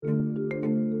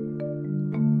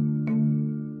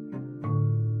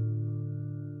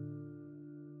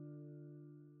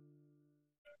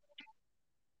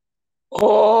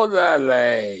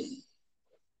Orale.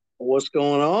 What's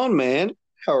going on, man?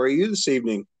 How are you this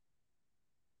evening?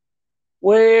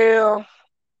 Well,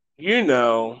 you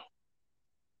know,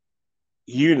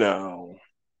 you know,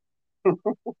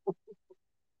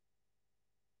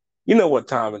 you know what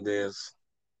time it is.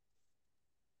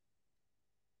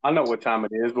 I know what time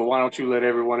it is, but why don't you let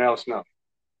everyone else know?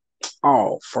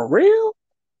 Oh, for real?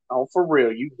 Oh, for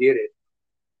real, you get it.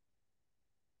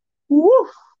 Woo!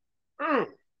 Mm.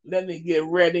 Let me get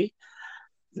ready.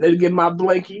 Let me get my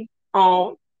blankie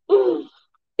on. Mm.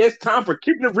 It's time for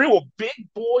Keeping It Real with Big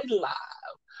Boy Live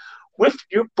with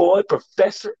your boy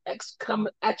Professor X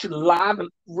coming at you live and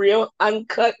real,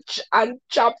 uncut,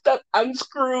 unchopped up,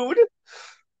 unscrewed.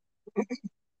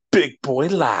 Big Boy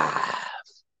Live.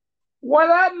 What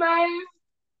up, man?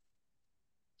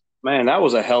 Man, that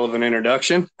was a hell of an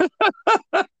introduction.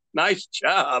 Nice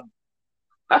job.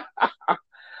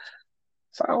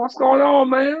 So what's going on,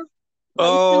 man? How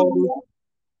you feeling,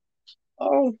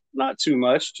 Oh, man? not too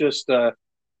much. Just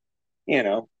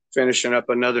finishing up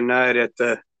another night at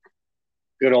the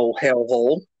good old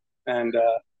hellhole, and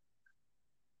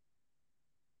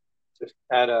just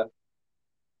had a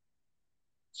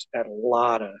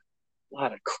lot of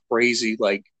crazy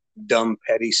dumb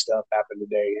petty stuff happen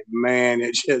today, and man,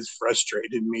 it just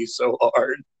frustrated me so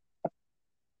hard.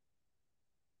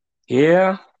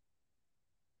 Yeah,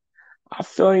 I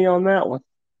feel you on that one.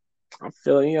 I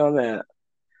feel you on that.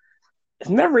 It's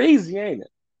never easy, ain't it?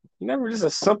 Never just a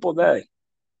simple day.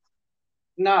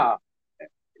 Nah,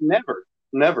 never,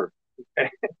 never.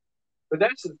 But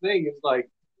that's the thing. It's like,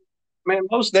 man,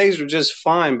 most days are just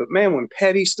fine. But man, when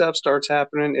petty stuff starts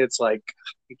happening, it's like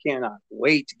you cannot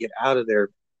wait to get out of there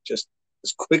just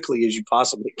as quickly as you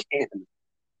possibly can.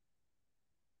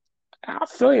 I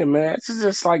feel you, man. It's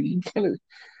just like you can't.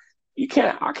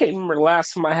 I can't remember the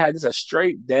last time I had just a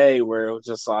straight day where it was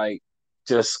just like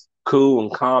just cool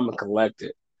and calm and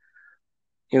collected.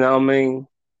 You know what I mean?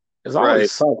 There's always Right.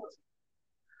 something,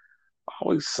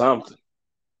 always something.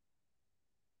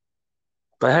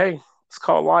 But hey, it's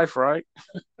called life, right?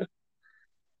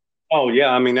 Oh yeah,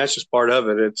 I mean that's just part of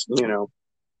it. It's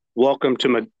welcome to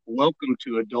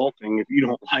adulting. If you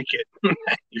don't like it,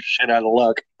 you're shit out of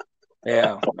luck.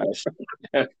 Yeah,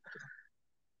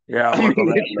 yeah. I I work on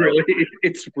mean, that note.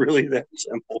 it's really that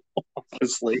simple.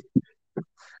 Honestly,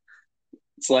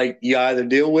 it's like you either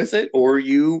deal with it or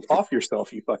you off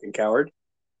yourself. You fucking coward.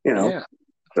 You know, Yeah,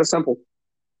 that's simple.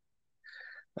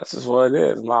 that's just what it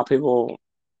is. A lot of people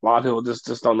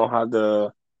just don't know how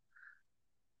to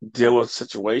deal with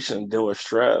situation, deal with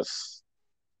stress,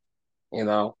 you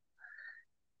know.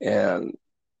 And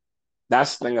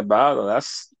that's the thing about it.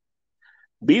 That's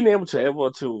being able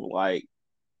to like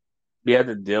be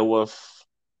able to deal with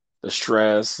the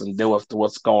stress and deal with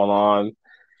what's going on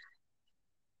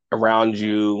around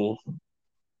you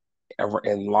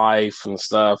in life and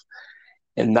stuff,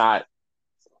 and not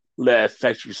let it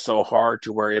affect you so hard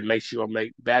to where it makes you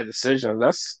make bad decisions.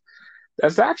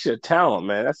 That's actually a talent,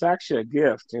 man. That's actually a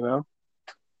gift, you know.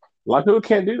 A lot of people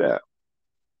can't do that.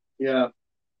 Yeah,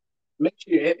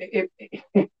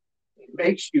 it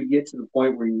makes you get to the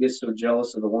point where you get so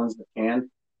jealous of the ones that can.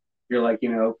 You're like,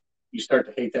 you start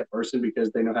to hate that person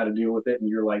because they know how to deal with it, and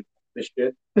you're like, this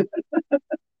shit.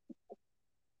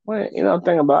 Well, the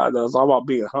thing about it though, it's all about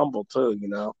being humble too, you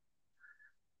know.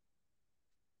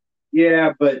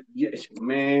 Yeah, but yes,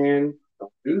 man,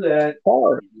 don't do that.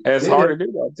 Hard. You And it's did hard it to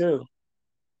do that too.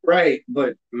 right,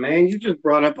 but man, you just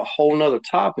brought up a whole nother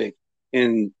topic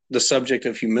in the subject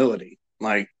of humility.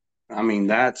 Like, I mean,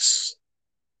 that's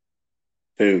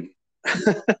dude.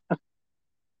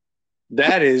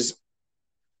 That is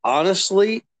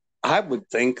honestly, I would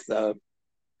think the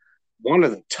one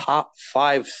of the top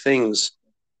five things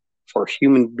for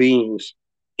human beings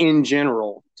in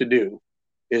general to do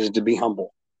is to be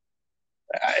humble.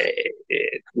 I,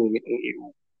 it,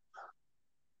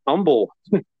 humble,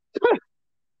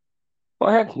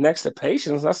 Well, heck, next to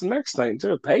patience, that's the next thing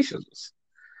too. Patience.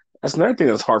 That's another thing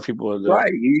that's hard for people to do.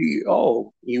 right?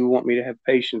 You want me to have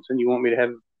patience and you want me to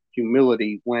have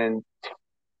humility when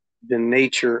the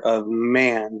nature of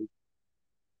man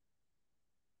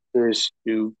is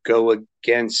to go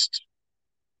against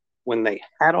when they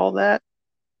had all that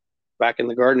back in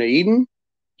the Garden of Eden.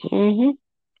 Hmm.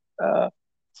 Uh,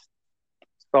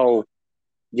 so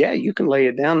yeah, you can lay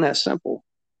it down that simple,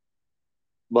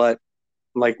 but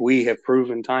like we have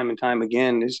proven time and time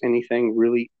again, is anything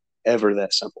really ever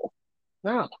that simple?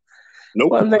 No.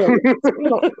 Nope. Well, the thing,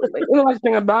 like the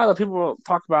thing about it, people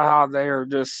talk about how they are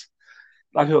just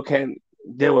like people can't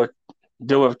deal with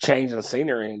deal with change in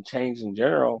scenery and change in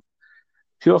general.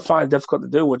 people find it difficult to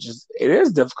do, which is it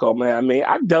is difficult, man. I mean,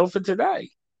 I dealt with it today.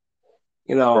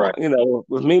 Right.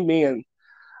 With me being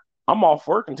I'm off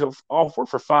work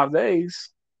for 5 days,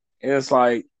 and it's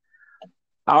like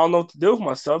I don't know what to do with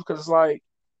myself because it's like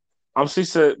I'm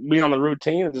used to being on the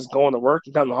routine and just going to work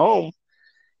and coming home,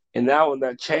 and now with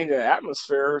that change in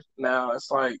atmosphere, now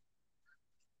it's like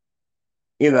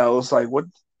it's like what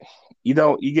you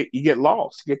don't you get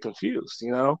lost, you get confused,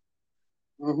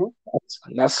 Hmm.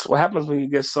 that's what happens when you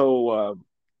get so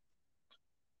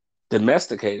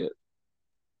domesticated,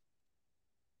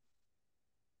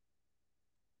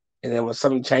 and then when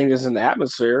something changes in the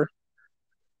atmosphere,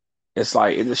 it's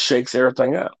like it just shakes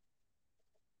everything up.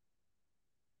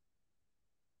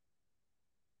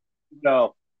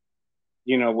 No,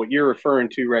 what you're referring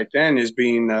to right then is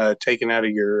being taken out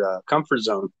of your comfort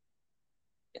zone.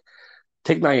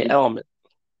 Take down your element.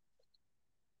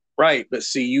 Right, but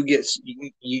see, you get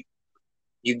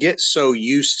so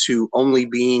used to only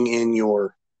being in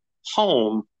your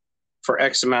home for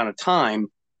X amount of time,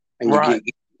 and you Right. get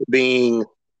used to being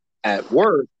at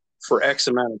work for X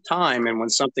amount of time, and when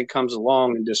something comes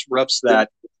along and disrupts that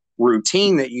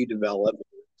routine that you develop,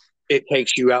 it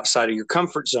takes you outside of your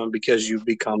comfort zone because you've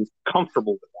become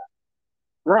comfortable with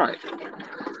Right.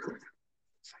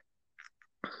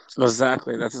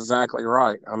 Exactly. That's exactly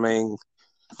right. I mean,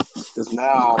 because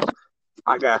now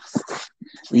I got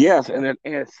yes, and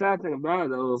the sad thing about it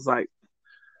though is like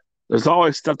there's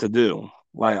always stuff to do.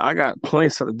 Like I got plenty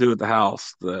of stuff to do at the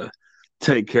house to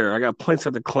take care. I got plenty of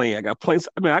stuff to clean. I got plenty.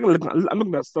 I mean, I'm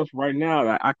looking at stuff right now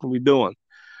that I can be doing.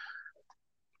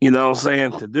 You know what I'm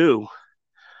saying to do.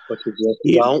 but you just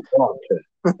Yeah. don't want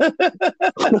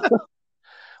to.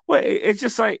 Well, it's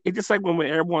just like when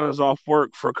everyone is off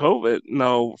work for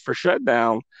COVID, for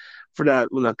shutdown, for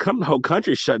that when the whole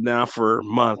country shut down for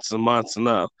months and months and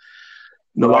a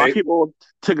lot of Right. people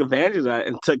took advantage of that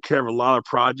and took care of a lot of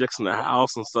projects in the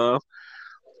house and stuff.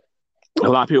 A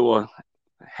lot of people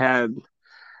had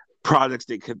projects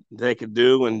they could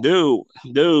do,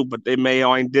 but they may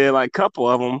only did like a couple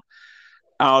of them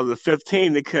out of the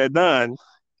 15 they could have done.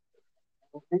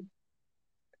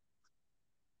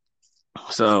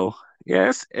 So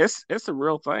yeah, it's a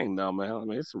real thing though, man. I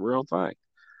mean, it's a real thing.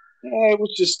 Yeah, it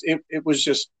was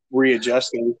just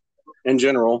readjusting in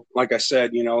general. Like I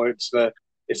said,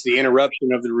 it's the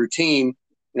interruption of the routine,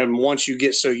 and once you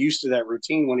get so used to that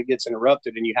routine, when it gets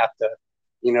interrupted, and you have to,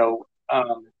 you know,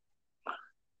 um,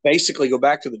 basically go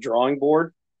back to the drawing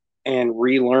board and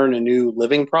relearn a new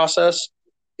living process,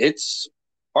 it's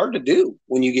hard to do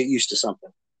when you get used to something.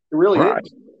 It really Right.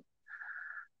 is,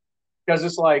 because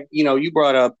it's like you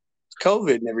brought up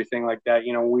COVID and everything like that.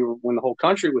 When the whole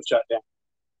country was shut down,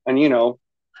 and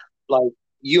like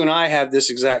you and I have this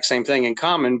exact same thing in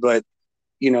common, but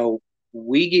you know,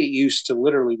 we get used to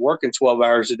literally working 12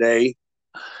 hours a day,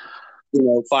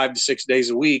 5 to 6 days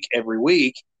a week, every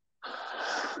week,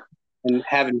 and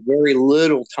having very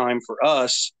little time for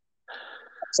us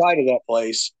outside of that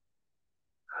place.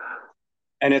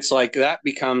 And it's like that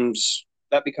becomes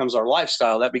our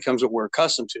lifestyle. That becomes what we're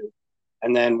accustomed to.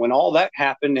 And then when all that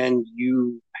happened and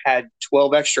you had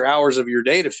 12 extra hours of your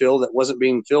day to fill that wasn't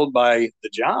being filled by the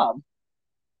job,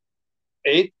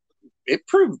 it it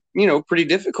proved, pretty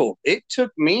difficult. It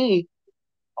took me,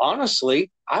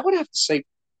 honestly, I would have to say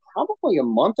probably a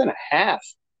month and a half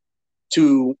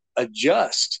to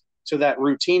adjust to that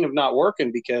routine of not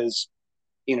working because,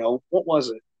 what was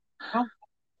it? How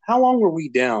how long were we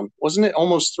down? Wasn't it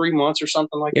almost 3 months or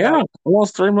something like that? Yeah,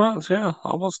 almost 3 months. Yeah,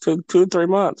 almost 2, 3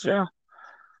 months. Yeah,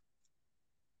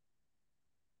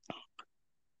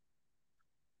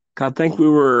 I think we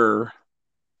were.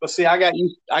 But see, I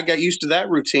got used to that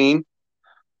routine,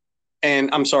 and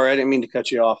I'm sorry, I didn't mean to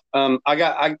cut you off.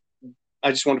 I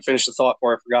just want to finish the thought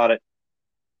before I forgot it.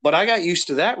 But I got used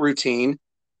to that routine,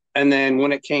 and then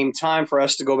when it came time for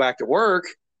us to go back to work,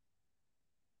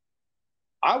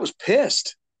 I was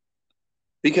pissed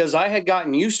because I had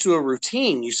gotten used to a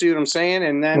routine. You see what I'm saying?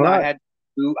 And then I Right.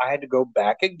 had to go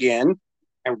back again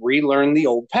and relearn the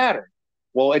old pattern.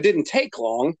 Well, it didn't take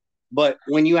long, but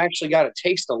when you actually got a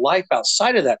taste of life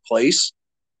outside of that place,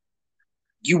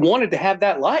 you wanted to have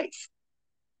that life.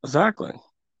 Exactly.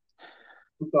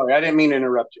 I'm sorry, I didn't mean to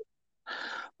interrupt you.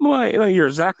 Well, you're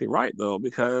exactly right though,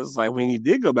 because like when you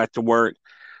did go back to work,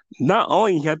 not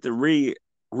only you have to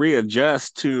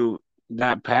readjust to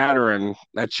that pattern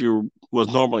that you was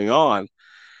normally on,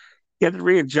 you have to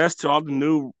readjust to all the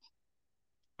new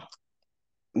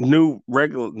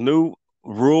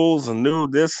rules and new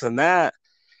this and that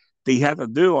you have to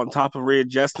do on top of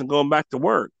readjusting going back to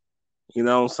work. You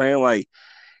know what I'm saying? Like,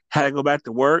 had to go back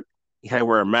to work, you had to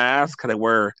wear a mask, had to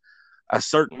wear a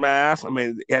certain mask. I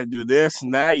mean, you had to do this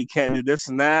and that. You can't do this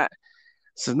and that.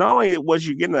 So not only was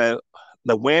you getting the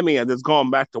whammy of just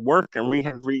going back to work and we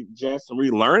had to readjust and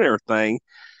relearn everything,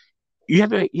 you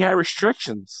had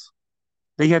restrictions.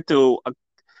 They had to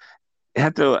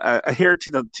adhere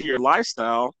to to your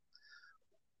lifestyle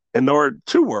in order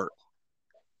to work.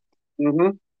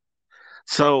 Mm-hmm.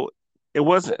 So it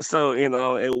wasn't so it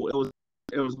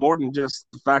was more than just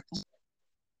the fact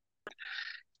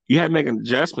you had to make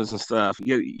adjustments and stuff.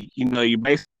 You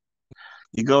basically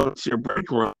you go to your break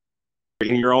room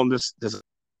and you're on this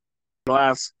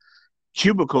glass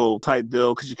cubicle type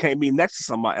deal because you can't be next to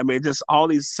somebody. I mean, just all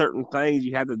these certain things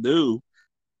you had to do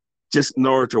just in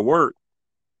order to work,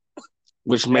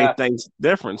 which Yeah. made things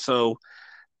different. So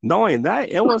knowing that,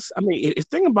 it was, I mean, if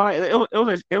think about it,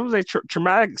 it was a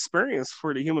traumatic experience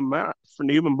for the for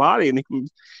the human body and the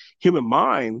human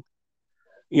mind,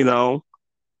 you know,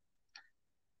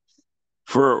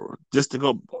 for just to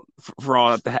go for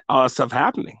all that stuff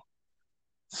happening.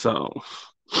 So,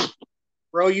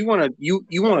 Bro, you want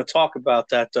to talk about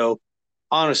that though?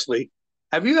 Honestly,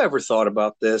 have you ever thought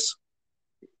about this?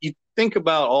 You think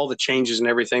about all the changes and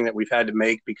everything that we've had to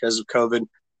make because of COVID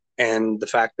and the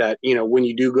fact that, when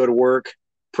you do go to work,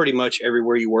 pretty much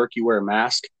everywhere you work, you wear a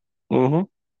mask. mm-hmm.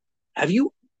 Have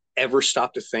you ever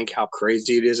stopped to think how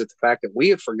crazy it is at the fact that we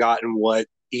have forgotten what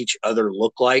each other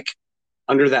look like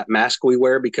under that mask we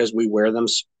wear because we wear them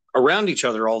around each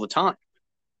other all the time,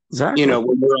 Exactly.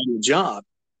 when we're on the job.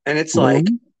 And it's like,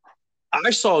 Mm-hmm. I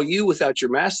saw you without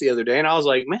your mask the other day and I was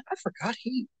like, man, I forgot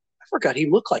he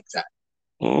looked like that.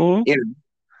 Mm-hmm. You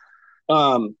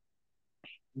know,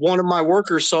 one of my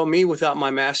workers saw me without my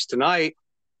mask tonight,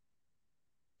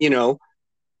 you know,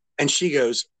 and she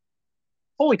goes,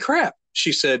 holy crap.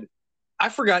 She said, I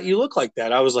forgot you look like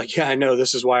that. I was like, yeah, I know.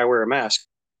 This is why I wear a mask.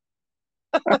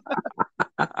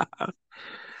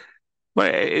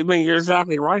 But I mean, you're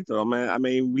exactly right, though, man. I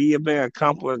mean, we have been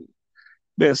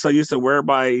so used to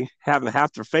everybody having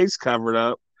half their face covered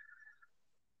up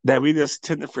that we just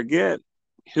tend to forget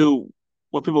who,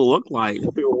 what people look like,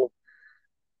 what people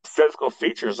physical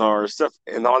features are, stuff,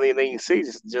 and all anything you see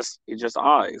is just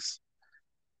eyes,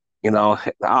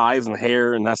 the eyes and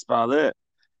hair, and that's about it.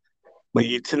 But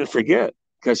you tend to forget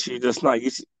because you're just not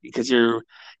used because your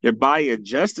body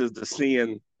adjusts to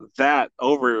seeing that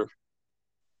over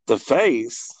the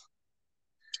face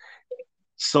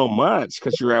so much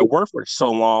because you're at work for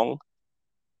so long,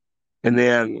 and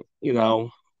then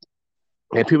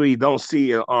and people you don't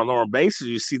see on a normal basis,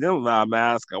 you see them without a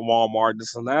mask at Walmart,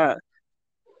 this and that.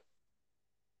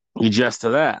 You adjust to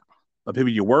that. But people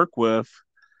you work with,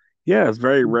 yeah, it's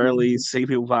very rarely see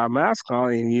people without a mask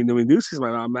on, and we do see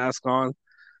somebody without a mask on.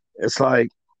 It's like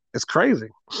it's crazy.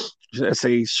 It's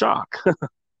a shock.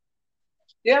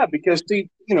 Yeah, because see,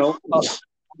 a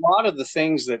lot of the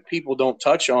things that people don't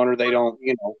touch on or they don't,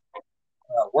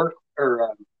 work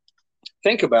or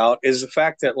think about is the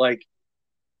fact that, like,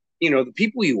 the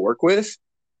people you work with,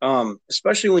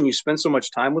 especially when you spend so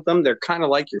much time with them, they're kind of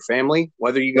like your family,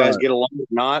 whether you guys Right. get along or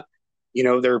not.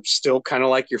 They're still kind of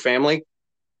like your family.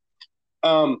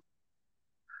 Um,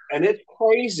 and it's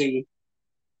crazy,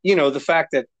 the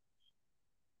fact that,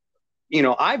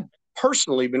 I've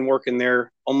personally been working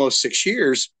there almost 6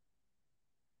 years,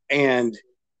 and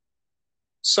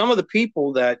some of the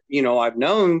people that I've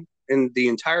known in the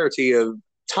entirety of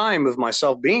time of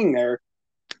myself being there,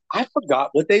 I forgot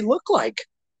what they look like.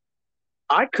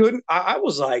 I couldn't. I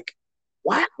was like,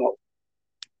 wow.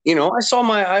 I saw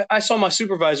my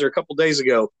supervisor a couple days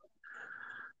ago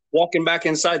walking back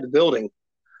inside the building,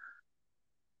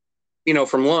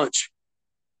 from lunch,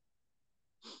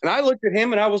 and I looked at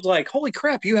him and I was like, holy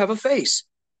crap, you have a face.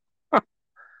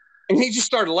 And he just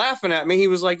started laughing at me. He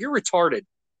was like, you're retarded.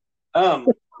 Um,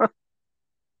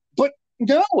 but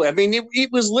no, I mean,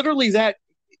 it was literally that.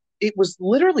 It was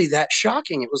literally that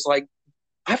shocking. It was like,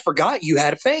 I forgot you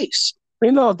had a face.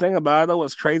 The thing about it, though,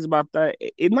 what's crazy about that,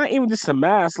 it's not even just a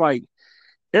mask. Like,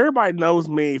 everybody knows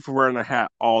me for wearing a hat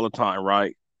all the time,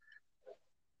 right?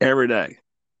 Every day.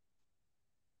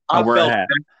 I I wear a felt hat.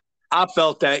 I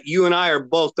felt that you and I are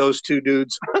both those two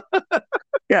dudes.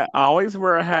 Yeah, I always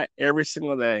wear a hat every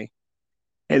single day.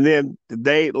 And then the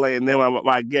day, like, and then when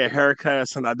I get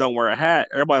haircuts and I don't wear a hat,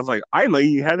 everybody's like, I know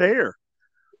you had hair.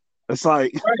 It's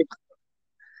like, Right.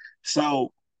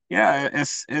 so yeah, it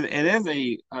is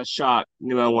a shock,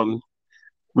 when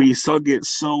we so get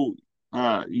so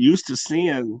used to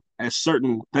seeing a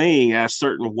certain thing a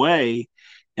certain way,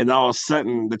 and all of a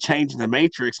sudden the change in the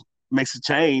matrix makes a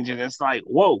change, and it's like,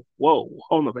 whoa,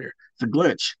 hold up here, it's a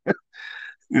glitch,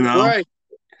 you know. Right.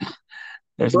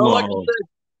 There's Bro, more.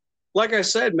 like I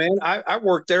said, man, I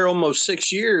worked there almost 6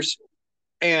 years.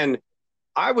 And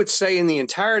I would say in the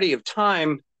entirety of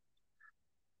time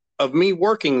of me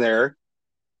working there,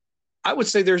 I would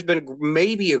say there's been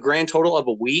maybe a grand total of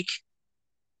a week's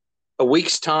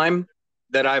time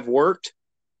that I've worked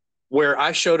where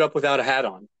I showed up without a hat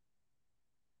on.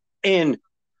 And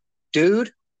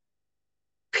dude,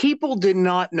 people did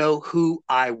not know who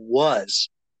I was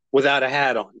without a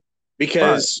hat on Right.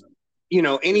 because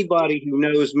anybody who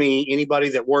knows me, anybody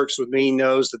that works with me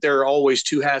knows that there are always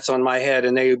two hats on my head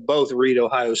and they both read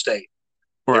Ohio State.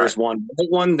 Right. There's one white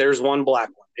one, there's one black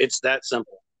one. It's that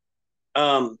simple.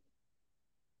 Um,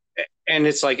 and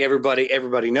it's like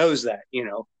everybody knows that,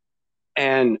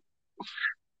 and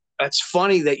that's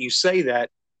funny that you say that,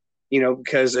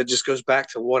 because it just goes back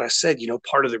to what I said,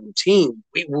 part of the routine.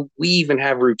 We even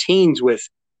have routines with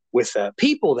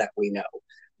people that we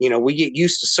know. We get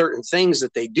used to certain things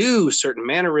that they do, certain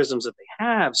mannerisms that they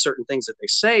have, certain things that they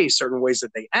say, certain ways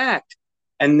that they act.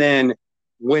 And then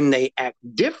when they act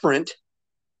different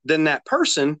than that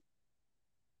person,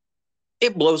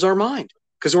 it blows our mind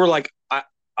because we're like,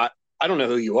 I don't know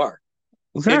who you are.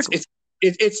 Exactly.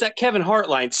 It's that Kevin Hart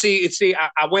line. See,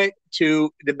 I went to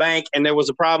the bank and there was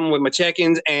a problem with my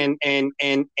check-ins and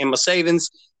my savings,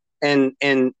 and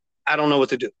I don't know what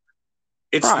to do.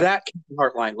 It's Right. that Kevin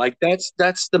Hart line. Like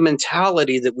that's the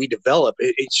mentality that we develop.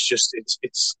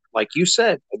 It's like you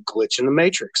said, a glitch in the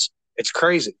matrix. It's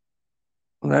crazy.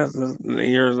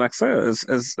 You're like I said,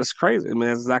 it's crazy. I mean,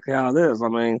 it's exactly how it is. I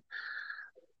mean,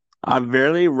 I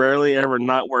very rarely ever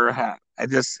not wear a hat. I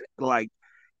just like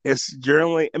it's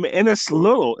generally. I mean, and it's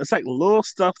little. It's like little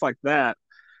stuff like that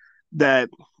that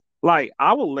like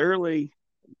I will literally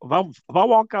if I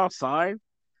walk outside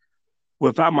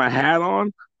without my hat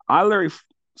on, I literally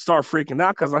start freaking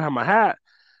out because I have my hat.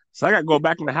 So I got to go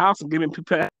back in the house and give me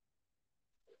prepare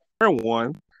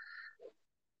one.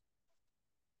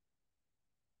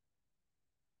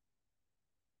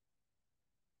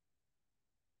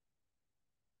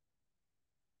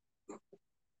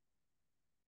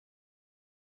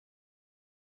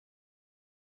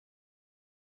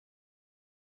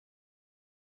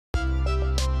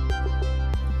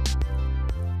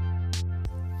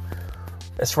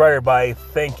 That's right, everybody.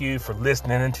 Thank you for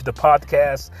listening into the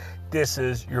podcast. This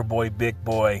is your boy, Big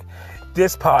Boy.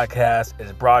 This podcast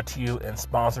is brought to you and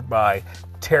sponsored by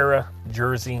Terra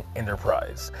Jersey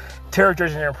Enterprise. Terra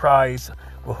Jersey Enterprise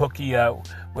will hook you up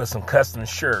with some custom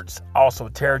shirts. Also,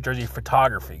 Terra Jersey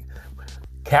Photography,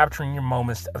 capturing your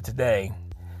moments of today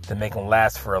to make them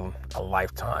last for a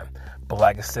lifetime. But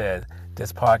like I said,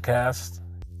 this podcast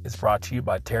is brought to you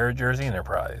by Terra Jersey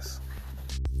Enterprise.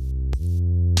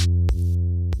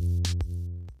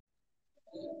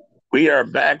 We are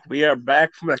back. We are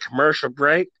back from the commercial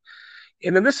break.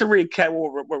 And then this is a recap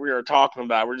what we were talking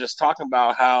about. We're just talking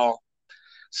about how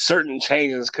certain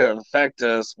changes could affect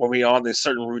us when we're on this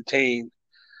certain routine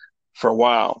for a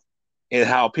while, and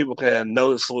how people can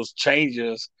notice those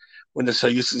changes when they're so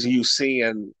used to you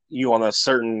seeing you on a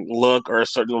certain look or a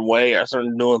certain way or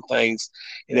certain doing things,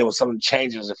 and then when something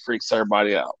changes, it freaks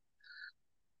everybody out.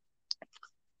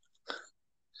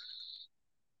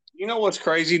 You know what's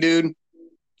crazy, dude?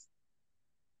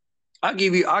 I'll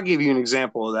give you an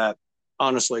example of that,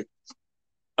 honestly.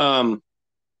 Um,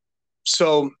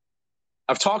 so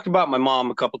I've talked about my mom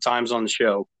a couple times on the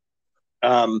show.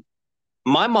 Um,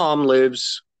 my mom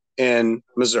lives in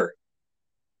Missouri.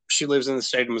 She lives in the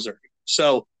state of Missouri.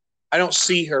 So I don't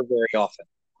see her very often.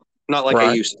 Not like I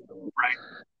Right. used to, right?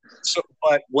 So,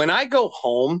 but when I go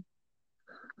home,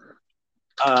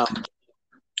 um,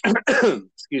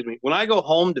 excuse me, when I go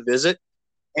home to visit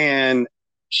and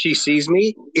she sees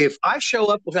me, if I show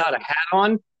up without a hat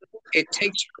on, it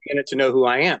takes her a minute to know who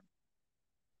I am.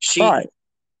 She, Right.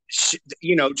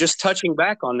 just touching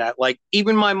back on that, like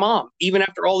even my mom, even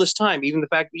after all this time, even the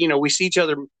fact that, we see each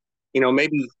other,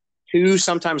 maybe two,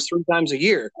 sometimes three times a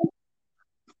year,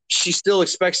 she still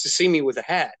expects to see me with a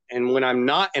hat. And when I'm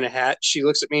not in a hat, she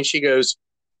looks at me and she goes,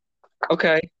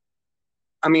 okay,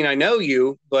 I mean, I know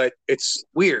you, but it's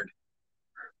weird.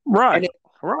 And Right. it's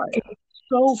Right.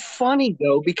 so funny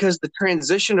though, because the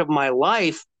transition of my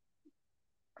life,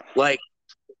 like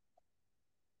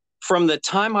from the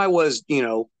time I was,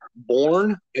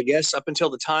 born, I guess, up until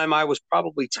the time I was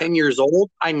probably 10 years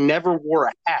old, I never wore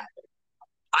a hat.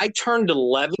 I turned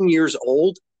 11 years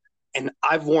old and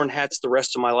I've worn hats the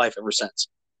rest of my life ever since.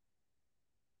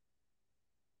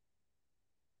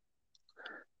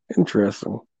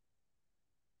 Interesting.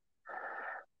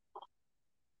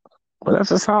 But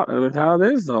that's how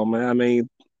it is, though, man. I mean,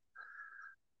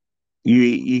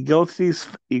 you go through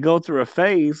you go through a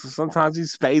phase. Sometimes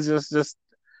these phases just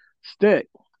stick,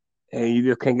 and you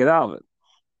just can't get out of it.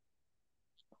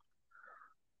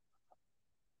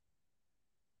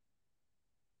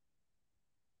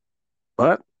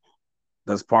 But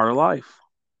that's part of life.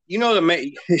 You know the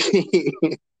main.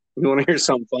 You want to hear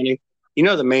something funny? You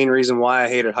know the main reason why I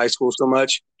hated high school so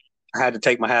much? I had to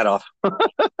take my hat off.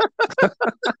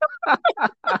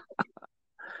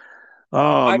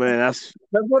 Oh man, That's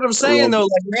what I'm saying though.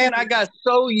 Like, man, I got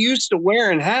so used to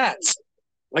wearing hats.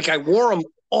 Like I wore them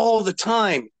all the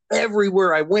time,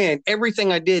 everywhere I went,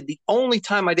 everything I did. The only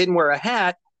time I didn't wear a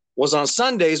hat was on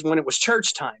Sundays when it was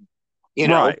church time. You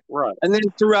know, right. And then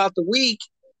throughout the week,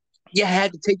 you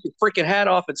had to take your freaking hat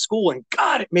off at school. And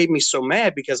God, it made me so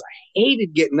mad because I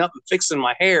hated getting up and fixing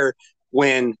my hair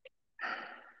when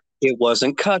it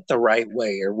wasn't cut the right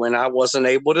way or when I wasn't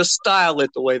able to style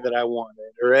it the way that I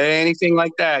wanted or anything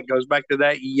like that. It goes back to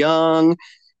that young,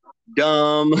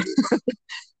 dumb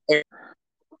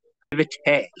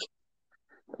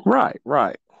Right.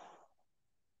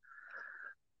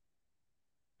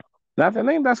 I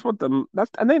think that's what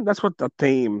the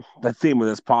theme of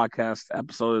this podcast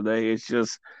episode today is,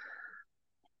 just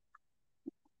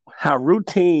how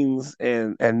routines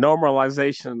and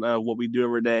normalization of what we do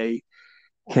every day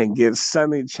can get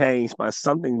suddenly changed by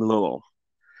something little,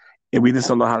 and we just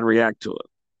don't know how to react to it.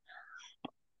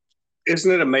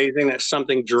 Isn't it amazing that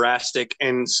something drastic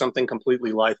and something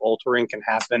completely life altering can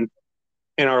happen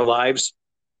in our lives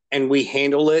and we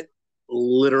handle it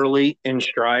literally in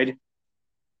stride?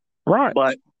 Right.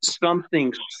 But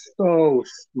something so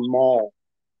small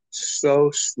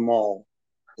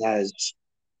as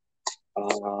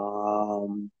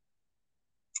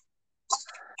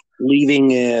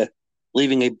leaving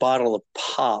a bottle of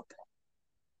pop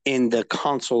in the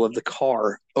console of the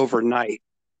car overnight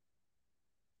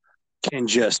can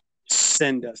just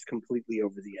send us completely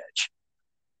over the edge.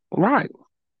 Right.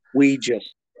 We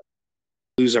just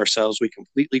lose ourselves. We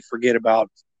completely forget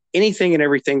about anything and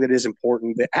everything that is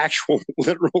important, the actual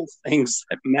literal things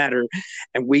that matter.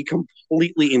 And we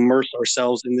completely immerse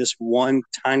ourselves in this one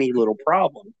tiny little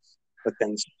problem. But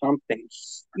then something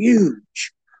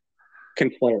huge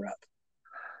can flare up,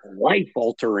 life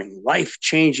altering, life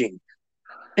changing.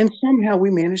 And somehow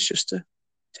we manage just to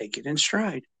take it in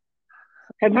stride.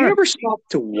 Have you ever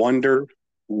stopped to wonder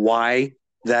why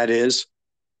that is?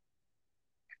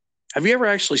 Have you ever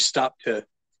actually stopped to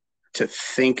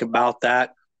think about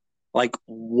that? Like,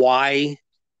 why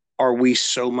are we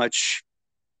so much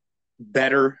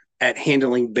better at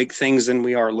handling big things than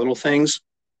we are little things?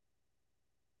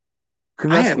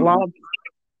 Because I have my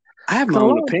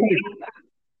own opinion.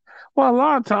 Well, a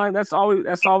lot of time that's all we've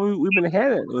been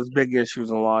headed was big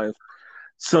issues in life.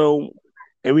 So,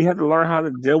 and we have to learn how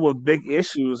to deal with big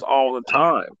issues all the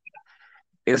time.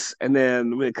 And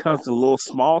then when it comes to little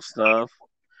small stuff,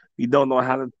 we don't know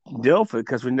how to deal with it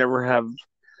because we never have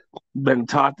been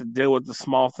taught to deal with the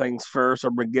small things first,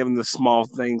 or been given the small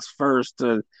things first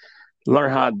to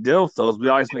learn how to deal with those. We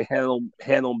always been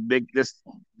handle big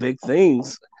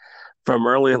things from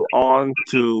early on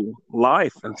to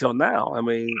life until now. I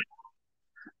mean,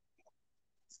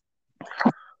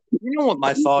 you know what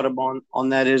my thought on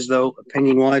that is, though,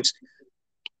 opinion wise?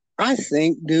 I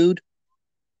think, dude,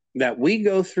 that we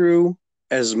go through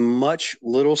as much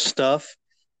little stuff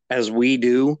as we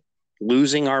do,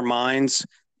 losing our minds,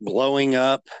 blowing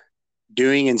up,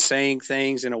 doing and saying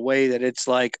things in a way that it's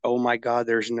like, oh my God,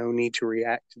 there's no need to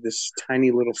react to this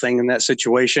tiny little thing in that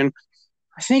situation.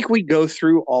 I think we go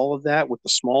through all of that with the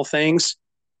small things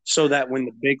so that when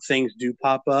the big things do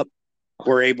pop up,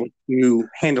 we're able to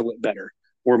handle it better.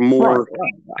 We're more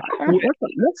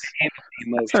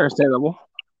that's understandable.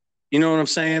 You know what I'm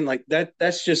saying? Like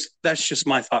that's just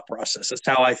my thought process. That's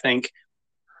how I think,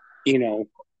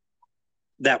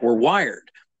 that we're wired.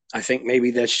 I think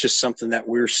maybe that's just something that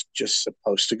we're just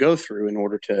supposed to go through in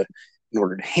order to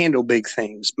handle big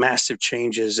things, massive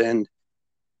changes, and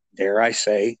dare I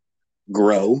say,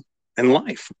 grow in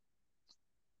life.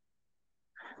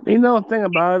 You know, the thing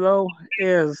about it though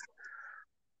is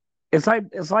it's like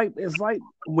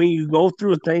when you go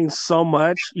through things so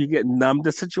much, you get numb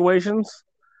to situations.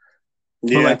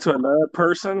 Yeah. But like to another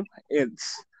person,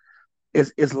 it's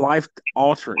life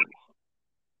altering.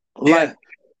 Yeah.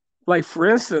 Like for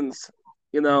instance,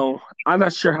 I'm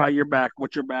not sure what your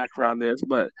background is,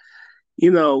 but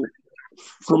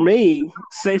for me,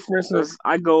 say for instance,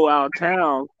 I go out of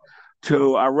town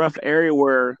to a rough area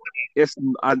where it's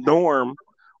a norm,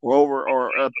 or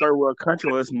a third world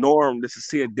country where it's norm just to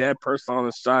see a dead person on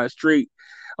the side of the street,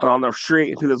 and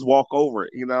to just walk over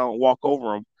it, walk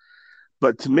over them.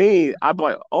 But to me, I'd be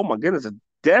like, oh my goodness, a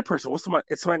dead person. Is somebody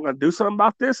going to do something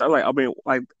about this?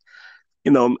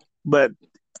 But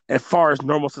as far as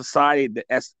normal society,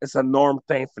 it's a norm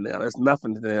thing for them. It's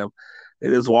nothing to them. They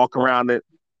just walk around it.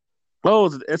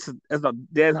 Oh, it's a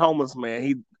dead homeless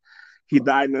man. he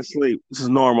died in his sleep. This is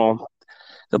normal.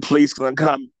 The police gonna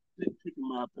come and pick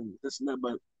him up and this and that.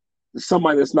 But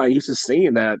somebody that's not used to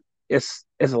seeing that, it's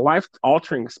a life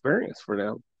altering experience for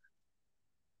them.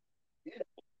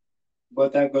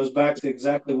 But that goes back to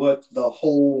exactly what the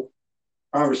whole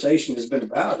conversation has been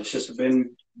about. It's just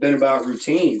been about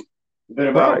routine, been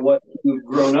about Right. what you've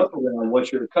grown up around,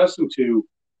 what you're accustomed to,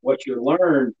 what you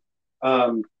learned,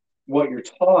 what you're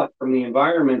taught from the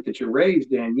environment that you're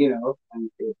raised in. And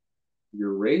if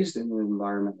you're raised in an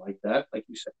environment like that, like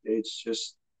you said, it's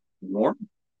just normal.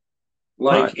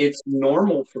 Right. Like it's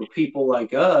normal for people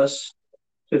like us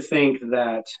to think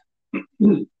that,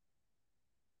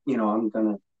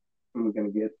 I'm gonna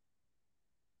get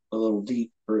a little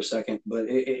deep for a second, but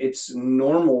it's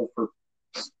normal for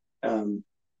um,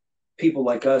 people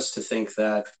like us to think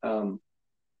that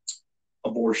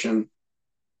abortion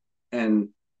and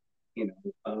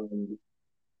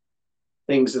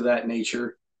things of that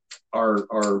nature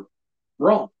are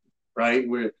wrong, right?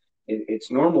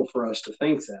 It's normal for us to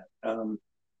think that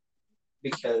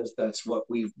because that's what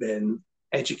we've been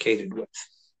educated with.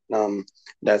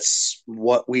 That's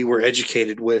what we were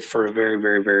educated with for a very,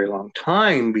 very, very long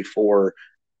time before,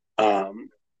 um,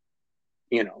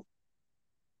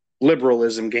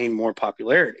 liberalism gained more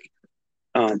popularity.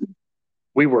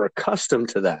 We were accustomed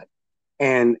to that.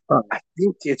 And I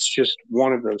think it's just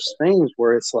one of those things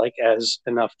where it's like as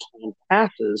enough time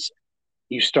passes,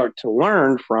 you start to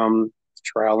learn from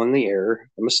trial and the error,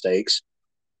 the mistakes.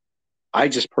 I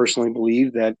just personally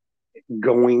believe that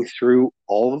going through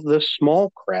all of the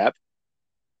small crap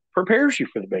prepares you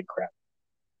for the big crap.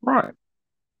 Right.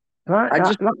 I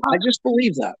just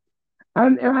believe that.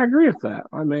 And I agree with that.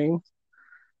 I mean,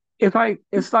 it's like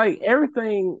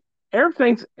everything is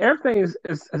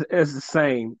the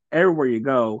same everywhere you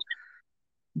go,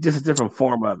 just a different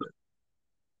form of it.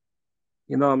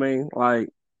 You know what I mean? Like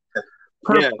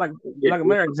Yeah. like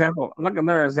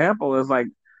another example is like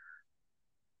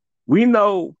we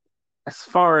know as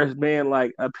far as being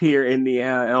like up here,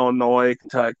 Indiana, Illinois,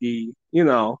 Kentucky,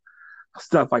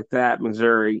 stuff like that,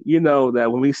 Missouri, that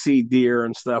when we see deer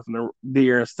and stuff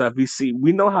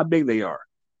we know how big they are.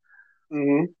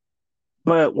 Mm-hmm.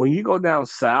 But when you go down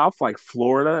south, like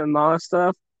Florida and all that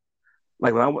stuff,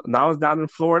 like when I was down in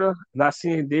Florida and I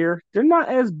seen deer, they're not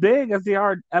as big as they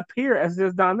are up here as it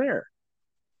is down there.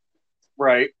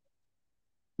 Right.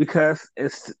 Because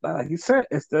it's like you said,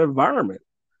 it's the environment.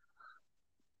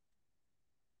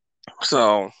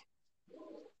 So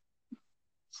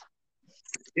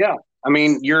yeah, I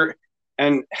mean oh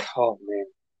man,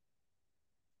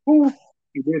 whew,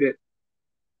 you did it.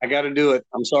 I got to do it.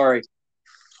 I'm sorry.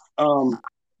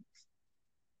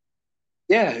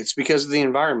 Yeah, it's because of the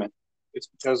environment. It's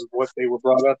because of what they were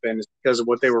brought up in. It's because of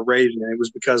what they were raised in. It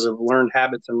was because of learned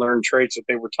habits and learned traits that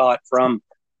they were taught from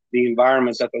the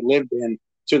environment that they lived in,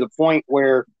 to the point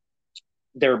where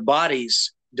their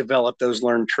bodies developed those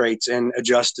learned traits and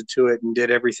adjusted to it and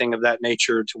did everything of that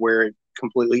nature to where it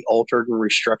completely altered and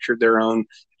restructured their own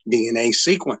DNA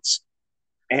sequence.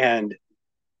 And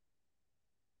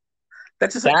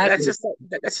that's just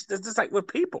like with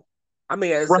people. I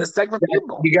mean, it's like with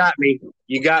people. You got me.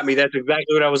 That's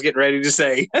exactly what I was getting ready to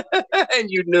say, and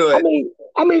you knew it.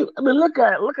 I mean, look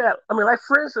at. I mean, like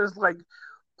for instance, like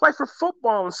for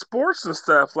football and sports and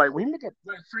stuff. Like when you look at,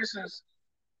 like, for instance,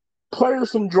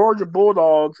 players from Georgia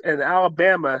Bulldogs and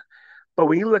Alabama, but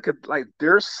when you look at like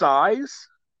their size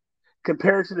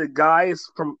compared to the guys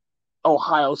from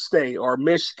Ohio State or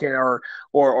Michigan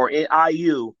or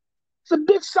IU, it's a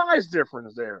big size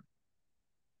difference there.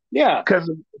 Yeah, because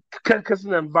of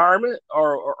the environment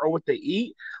or what they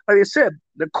eat. Like I said,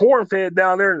 the corn fed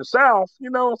down there in the South. You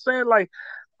know what I'm saying? Like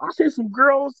I see some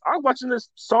girls. I was watching this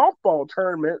softball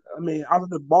tournament. I mean, I was at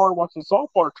the bar watching the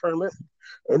softball tournament,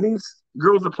 and these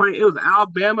girls are playing. It was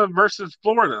Alabama versus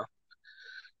Florida.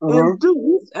 And dude,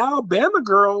 these Alabama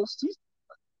girls, these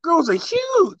girls are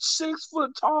huge, 6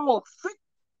 foot tall, thick.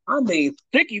 I mean,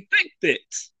 thicky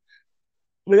thicks.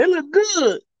 I mean, they look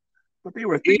good, but they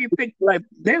were thicky thick. Like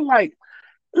they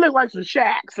look like some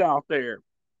shacks out there.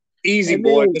 Easy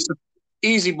boy.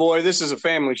 This is a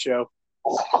family show.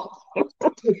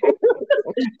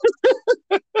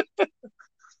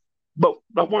 But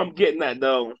what I'm getting at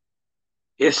though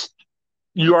is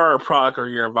you are a product of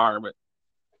your environment,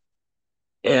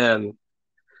 and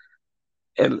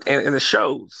it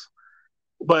shows.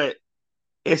 But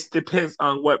it depends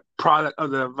on what product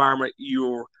of the environment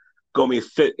you're going to be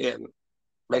fit in.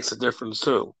 Makes a difference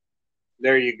too.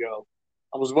 There you go.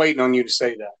 I was waiting on you to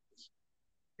say that.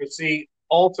 But see,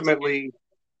 ultimately,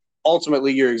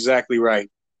 you're exactly right.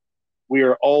 We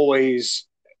are always,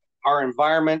 our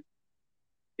environment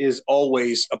is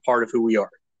always a part of who we are.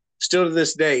 Still to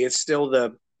this day, it's still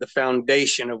the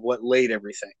foundation of what laid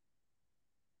everything.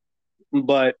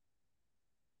 But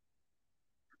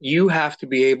you have to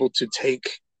be able to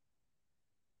take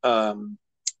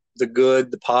the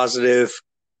good, the positive,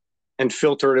 and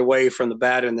filter it away from the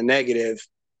bad and the negative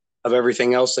of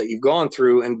everything else that you've gone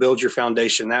through and build your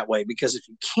foundation that way. Because if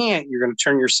you can't, you're going to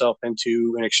turn yourself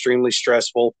into an extremely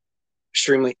stressful,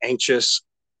 extremely anxious,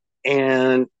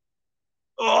 and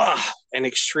an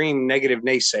extreme negative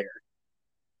naysayer.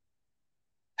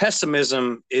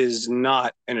 Pessimism is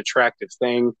not an attractive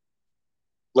thing,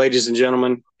 ladies and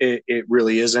gentlemen. It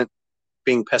really isn't,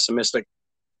 being pessimistic.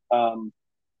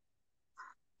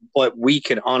 But we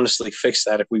can honestly fix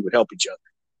that if we would help each other.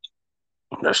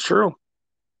 That's true.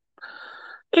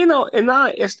 You know, and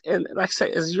like I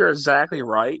say, you're exactly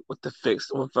right with the fix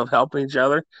of helping each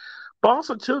other, but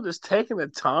also too, just taking the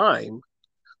time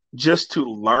just to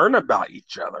learn about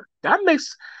each other. That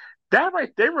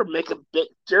right there would make a big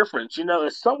difference. You know,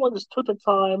 if someone just took the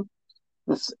time,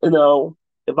 if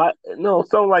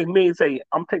someone like me say,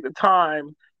 I'm taking the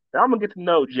time, and I'm gonna get to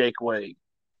know Jake Wade.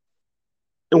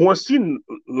 And once you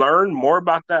learn more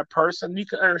about that person, you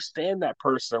can understand that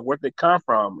person, where they come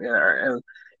from, and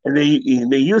then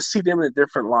you see them in a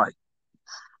different light.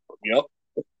 Yep.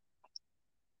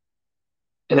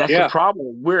 And that's the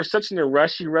problem. We're such in a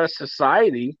rushy rush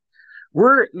society.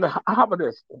 How about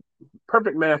this?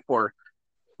 Perfect metaphor.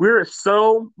 We're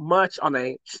so much on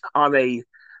a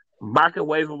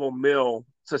microwavable meal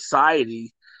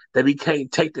society that we can't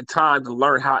take the time to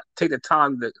learn take the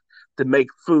time to make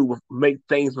make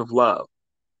things with love.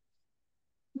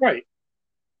 Right.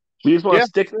 We just want to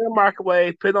stick it in the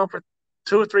microwave, put it on for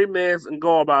 2 or 3 minutes, and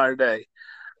go about our day.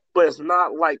 But it's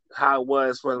not like how it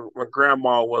was when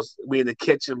grandma was in the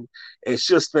kitchen and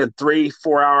she'll spend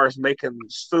 3-4 hours making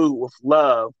food with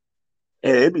love,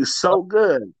 and it'd be so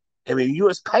good. I mean, you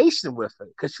was patient with it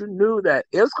because you knew that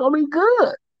it's gonna be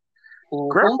good. Mm-hmm.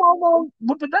 Grandma won't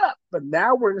whip it up, but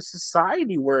now we're in a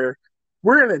society where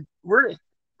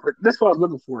this is what I was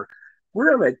looking for.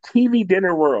 We're in a TV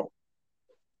dinner world.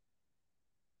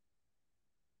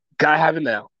 Gotta have it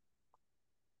now.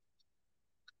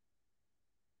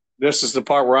 This is the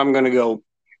part where I'm going to go,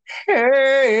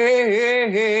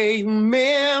 hey,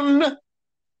 man. And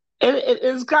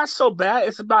it's got so bad.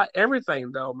 It's about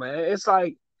everything, though, man. It's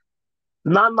like,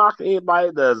 not knocking anybody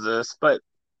that does this, but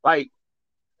like,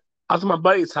 I was at my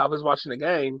buddy's house, I was watching the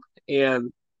game,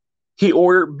 and he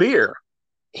ordered beer.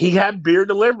 He had beer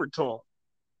delivered to him.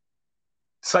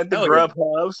 It's like the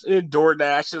Grubhubs and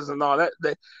DoorDashes and all that.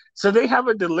 So they have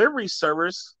a delivery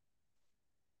service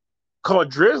called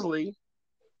Drizzly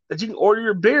that you can order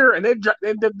your beer and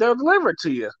they'll deliver it to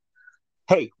you.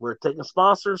 Hey, we're taking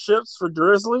sponsorships for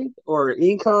Drizzly or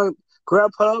Econ,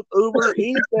 Grubhub, Uber,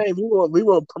 anything. We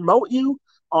will promote you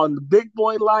on the Big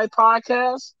Boy Live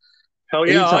podcast. Hell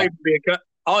yeah,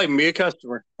 I'll even be a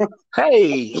customer.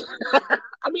 Hey,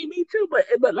 I mean, me too,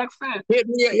 but like I said, hit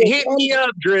me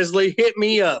up, Drizzly. Hit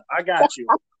me up. I got you.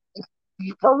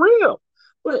 For real.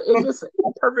 But it's just a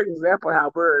perfect example of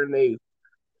how we're in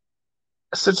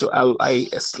such a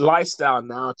lifestyle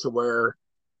now to where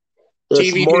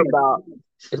it's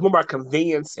more about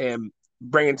convenience and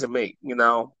bringing to me. You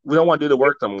know, we don't want to do the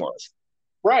work no more.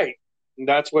 Right.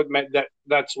 That's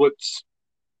what's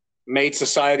made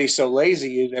society so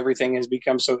lazy. Is everything has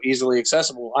become so easily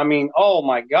accessible. I mean, oh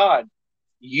my God,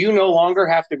 you no longer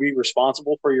have to be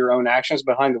responsible for your own actions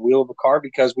behind the wheel of a car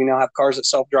because we now have cars that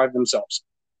self-drive themselves.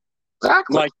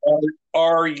 Exactly. Like,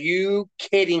 are you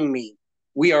kidding me?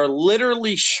 We are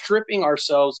literally stripping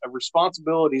ourselves of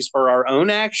responsibilities for our own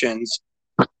actions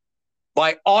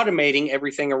by automating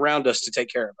everything around us to take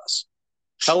care of us.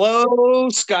 Hello,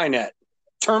 Skynet.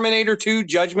 Terminator 2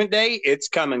 Judgment Day. It's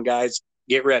coming, guys.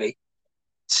 Get ready.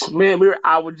 Man,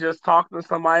 I was just talking to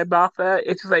somebody about that.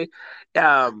 It's just like,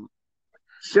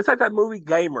 just like that movie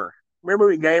Gamer. Remember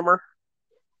movie Gamer?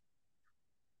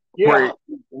 Yeah.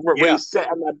 Where you sit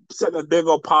in a big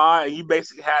old pie and you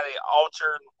basically had an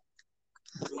altered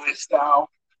lifestyle.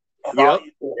 And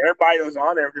everybody was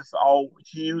on there just all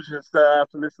huge and stuff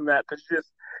and this and that. Because you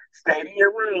just stayed in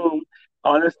your room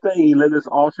on this thing. You live this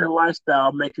alternate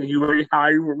lifestyle, making you very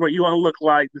high, what you want to look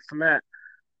like, this and that.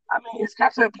 I mean, it's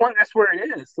got to the point that's where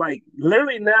it is. Like,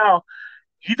 literally now,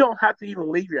 you don't have to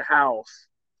even leave your house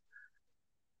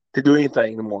to do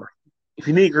anything anymore. If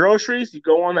you need groceries, you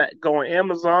go on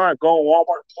Amazon, go on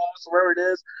Walmart Plus, wherever it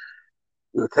is.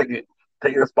 You'll take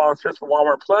the sponsors for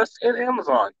Walmart Plus and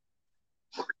Amazon.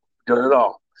 Doing it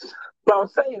all. What I'm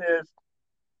saying is,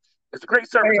 it's a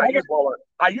great service. I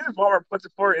use Walmart Plus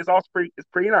before. It's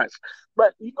pretty nice.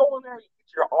 But you go in there, you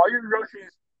get all your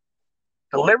groceries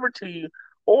delivered to you,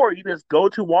 or you just go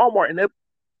to Walmart and they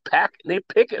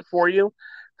pick it for you.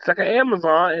 It's like an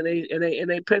Amazon, and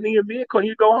they put it in your vehicle, and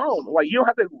you go home. Like you don't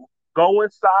have to go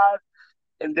inside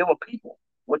and deal with people,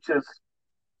 which is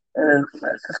and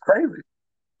it's just crazy.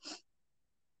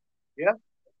 Yeah.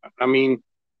 I mean,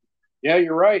 yeah,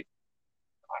 you're right.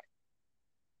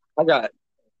 I got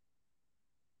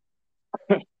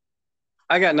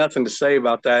I got nothing to say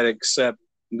about that except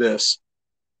this.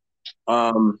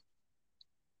 Um,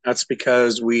 that's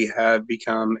because we have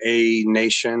become a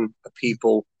nation, a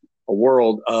people, a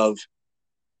world of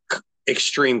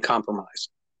extreme compromise.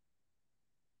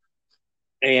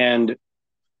 And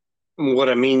what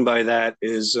I mean by that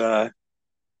is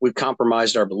we've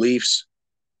compromised our beliefs,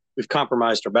 we've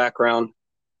compromised our background,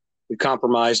 we've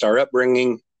compromised our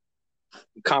upbringing,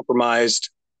 we've compromised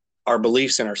our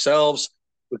beliefs in ourselves,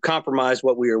 we've compromised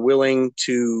what we are willing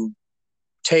to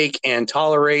take and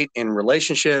tolerate in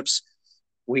relationships.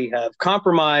 We have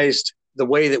compromised the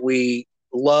way that we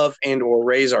love and or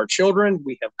raise our children.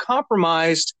 We have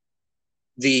compromised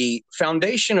the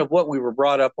foundation of what we were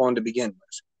brought up on to begin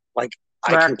with. Like,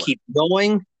 exactly.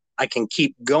 I can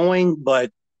keep going,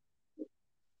 but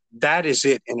that is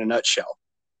it in a nutshell.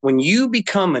 When you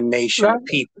become a nation of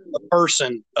people, a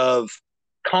person of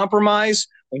compromise,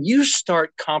 when you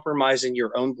start compromising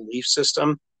your own belief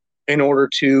system in order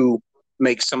to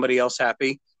make somebody else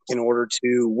happy, in order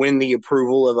to win the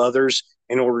approval of others,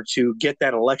 in order to get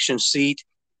that election seat,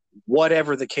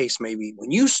 whatever the case may be,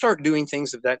 when you start doing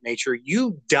things of that nature,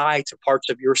 you die to parts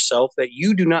of yourself that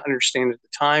you do not understand at the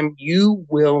time. You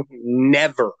will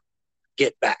never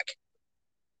get back.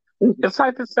 It's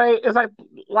like to say, it's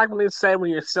like when they say when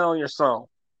you're selling your soul.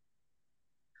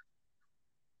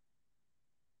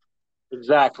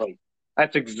 Exactly.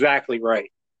 That's exactly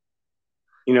right.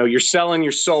 You know, you're selling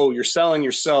your soul, you're selling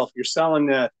yourself, you're selling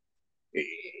the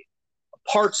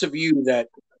parts of you that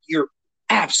you're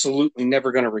absolutely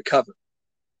never going to recover.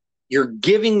 You're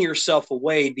giving yourself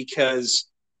away because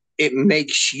it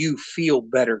makes you feel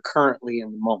better currently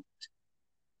in the moment.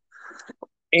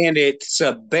 And it's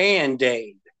a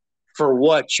Band-Aid for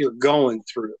what you're going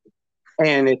through.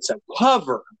 And it's a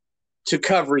cover to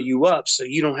cover you up so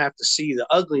you don't have to see the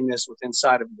ugliness within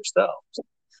inside of yourself.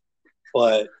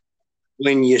 But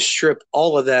when you strip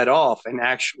all of that off and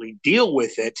actually deal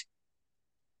with it,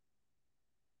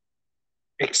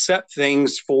 accept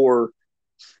things for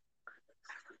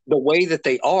the way that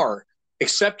they are,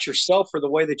 accept yourself for the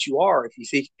way that you are. If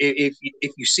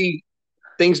you see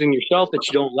things in yourself that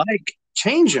you don't like,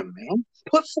 change them, man.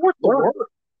 Put forth the work.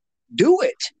 Do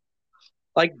it.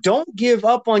 Like, don't give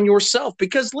up on yourself,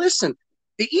 because listen,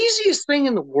 the easiest thing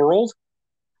in the world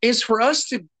is for us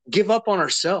to give up on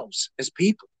ourselves as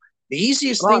people. The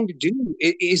easiest thing to do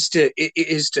is to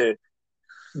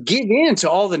give in to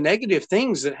all the negative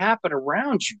things that happen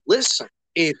around you. Listen,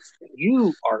 if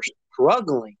you are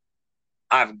struggling,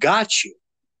 I've got you.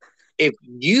 If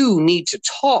you need to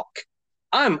talk,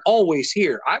 I'm always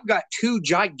here. I've got 2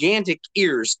 gigantic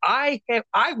ears. I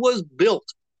was built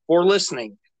for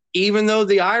listening. Even though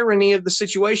the irony of the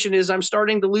situation is I'm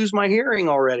starting to lose my hearing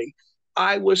already,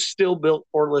 I was still built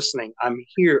for listening. I'm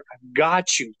here. I've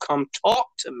got you. Come talk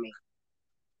to me.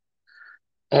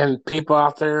 And people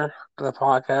out there in the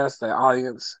podcast, the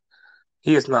audience,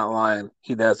 he is not lying.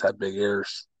 He does have big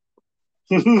ears.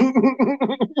 But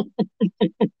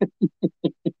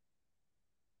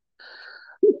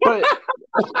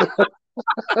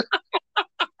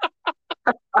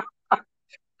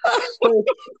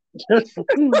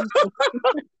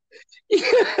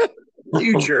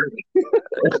you jerk.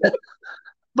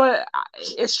 But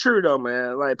it's true though,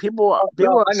 man. Like people I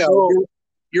know.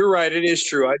 You're right. It is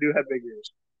true. I do have big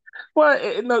ears.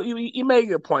 Well, no, you make a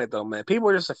good point though, man. People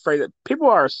are just afraid people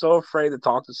are so afraid to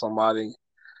talk to somebody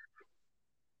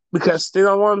because they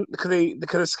don't want because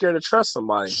they're scared to trust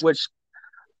somebody, which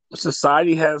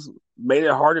society has made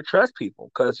it hard to trust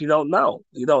people because you don't know.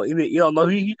 You don't know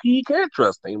who you can't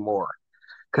trust anymore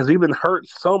because we've been hurt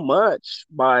so much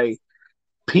by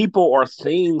people or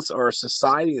things or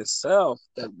society itself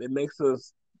that it makes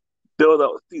us build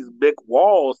up these big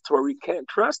walls to where we can't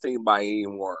trust anybody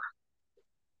anymore.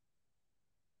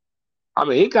 I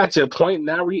mean, it got to a point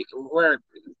now where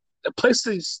the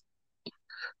places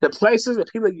that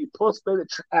people that you supposed to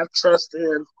have trust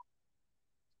in,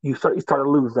 you start to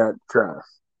lose that trust.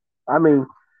 I mean,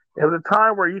 there was a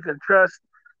time where you can trust.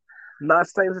 Not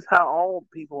saying this is how all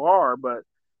people are, but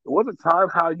there was a time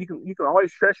how you can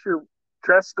always trust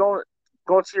going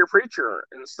to your preacher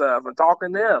and stuff and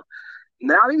talking to them.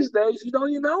 Now these days you don't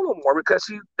even know no more because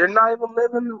they're not even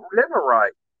living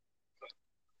right.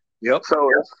 Yep.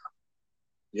 So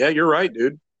yeah, you're right,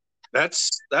 dude.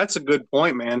 That's a good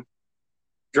point, man.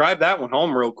 Drive that one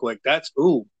home real quick. That's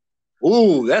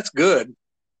that's good.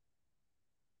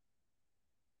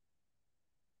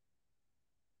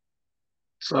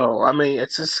 So I mean,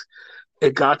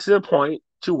 it got to the point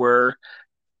to where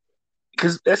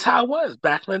because that's how it was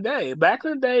back in the day. Back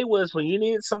in the day was when you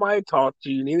needed somebody to talk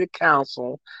to, you needed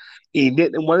counsel. You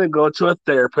didn't want to go to a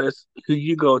therapist. Who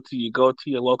you go to? You go to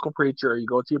your local preacher, or you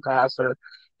go to your pastor,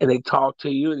 and they talk to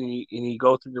you, and you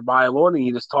go through your Bible, and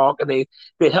you just talk, and they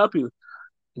help you.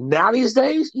 Now these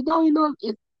days,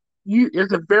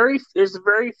 there's a very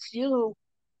few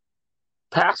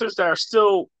pastors that are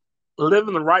still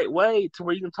living the right way to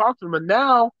where you can talk to them. But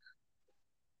now,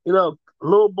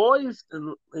 little boys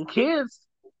and kids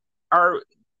are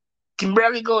can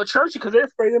barely go to church because they're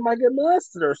afraid they might get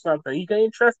molested or something. You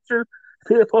can't trust your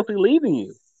people supposed to be leading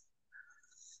you.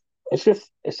 It's just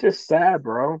sad,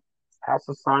 bro, how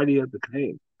society has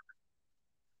become.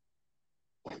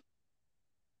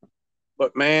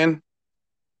 But man,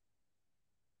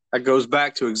 that goes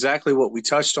back to exactly what we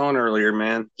touched on earlier,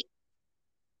 man.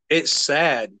 It's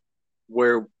sad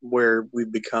where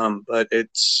we've become, but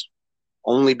it's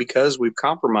only because we've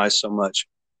compromised so much.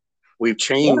 We've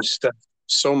changed stuff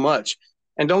so much.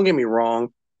 And don't get me wrong,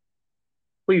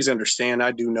 please understand,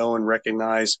 I do know and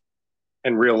recognize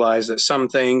and realize that some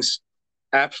things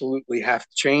absolutely have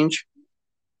to change.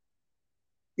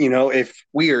 If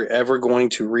we are ever going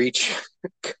to reach,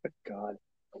 God,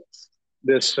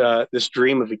 this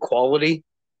dream of equality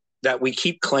that we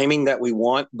keep claiming that we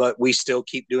want, but we still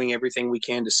keep doing everything we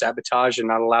can to sabotage and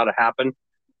not allow to happen.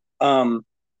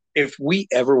 If we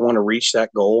ever want to reach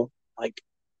that goal, like,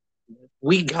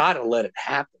 we got to let it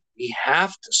happen. We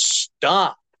have to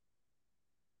stop.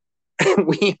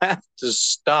 We have to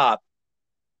stop,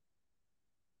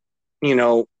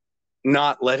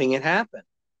 not letting it happen.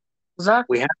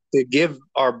 Exactly. We have to give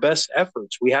our best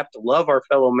efforts. We have to love our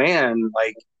fellow man.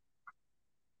 Like,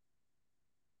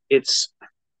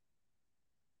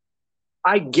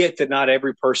 I get that not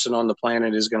every person on the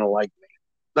planet is going to like me.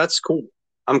 That's cool.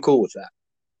 I'm cool with that.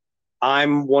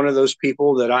 I'm one of those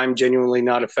people that I'm genuinely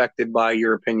not affected by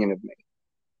your opinion of me.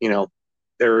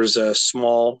 There's a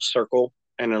small circle,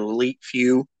 an elite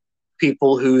few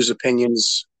people whose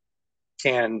opinions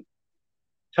can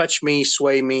touch me,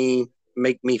 sway me,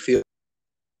 make me feel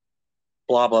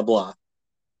blah, blah, blah.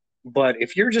 But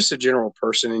if you're just a general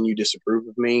person and you disapprove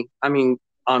of me, I mean,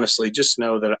 honestly, just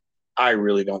know that I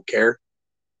really don't care.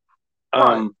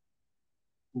 Right.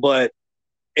 But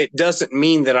it doesn't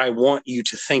mean that I want you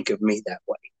to think of me that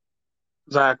way.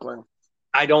 Exactly.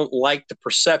 I don't like the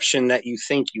perception that you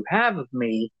think you have of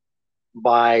me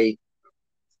by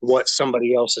what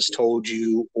somebody else has told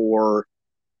you, or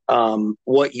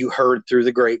what you heard through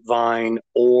the grapevine,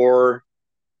 or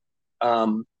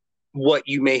what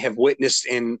you may have witnessed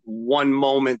in one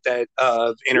moment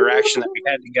of interaction that we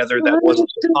had together that wasn't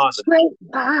so positive.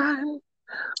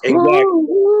 Exactly.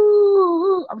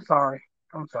 I'm sorry.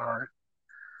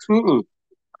 Mm-mm.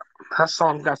 That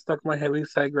song got stuck in my head when you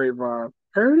said grapevine.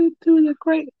 Heard it through the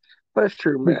great. But it's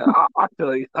true, man. I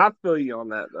feel you. I feel you on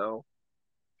that, though.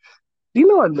 Do you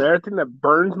know another thing that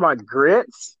burns my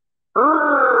grits?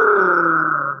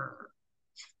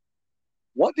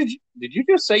 What did you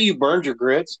just say? You burned your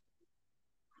grits?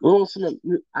 Well,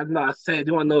 I'm not saying.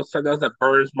 Do you want to know something else that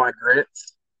burns my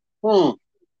grits? The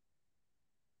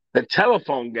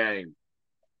telephone game.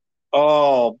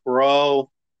 Oh, bro.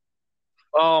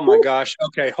 Oh my gosh.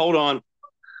 Okay, hold on.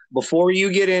 Before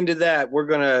you get into that, we're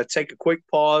going to take a quick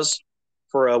pause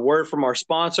for a word from our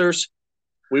sponsors.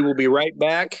 We will be right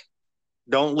back.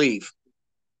 Don't leave.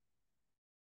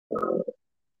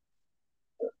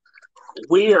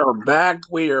 We are back.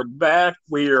 We're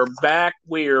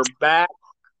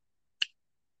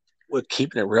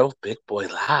keeping it real, Big Boy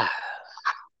Live.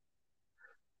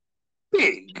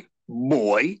 Big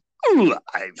Boy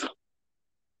Live.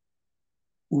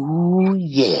 Ooh,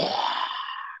 yeah.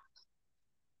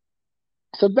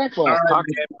 So back when I was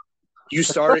talking. You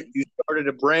started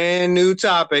a brand new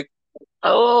topic.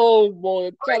 Oh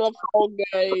boy, telephone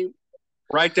game.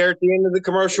 Right there at the end of the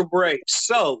commercial break.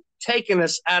 So, taking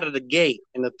us out of the gate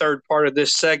in the third part of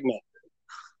this segment,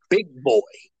 Big Boy,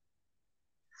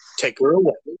 take her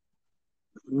away.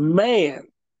 Man,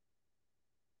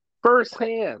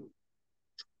 firsthand.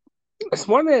 It's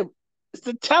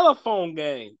the telephone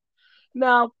game.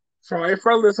 Now, sorry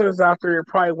for our listeners out there, you're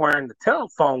probably wearing the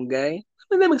telephone game.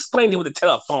 Let me explain to you what the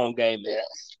telephone game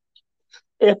is.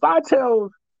 If I tell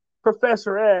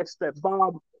Professor X that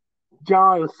Bob,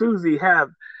 John, and Susie have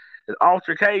an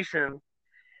altercation,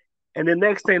 and the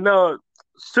next thing you know,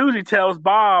 Susie tells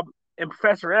Bob and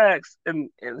Professor X and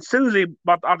Susie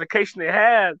about the altercation they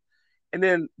had, and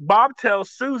then Bob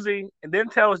tells Susie, and then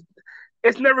tells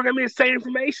it's never going to be the same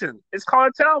information. It's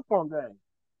called a telephone game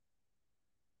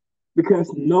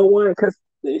because no one because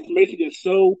the information is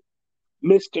so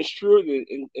misconstrued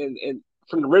and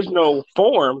from the original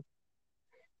form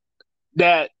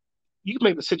that you can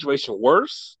make the situation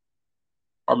worse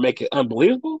or make it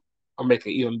unbelievable or make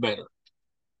it even better,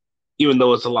 even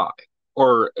though it's a lie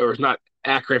or it's not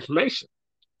accurate information.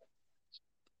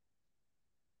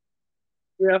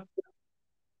 Yeah.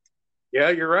 Yeah,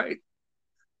 you're right.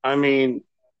 I mean,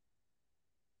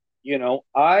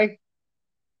 I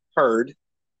heard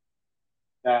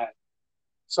that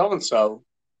so and so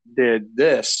did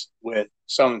this with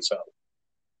so and so.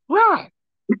 Right.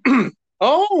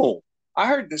 Oh, I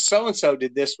heard that so and so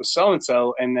did this with so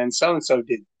and then so and so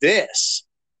did this.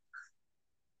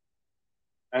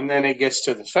 And then it gets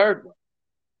to the third one.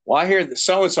 Well, I hear that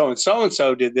so and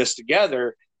so did this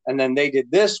together, and then they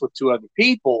did this with two other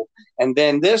people, and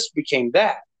then this became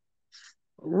that.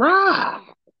 Right.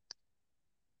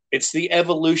 It's the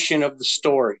evolution of the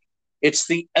story. It's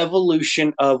the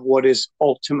evolution of what is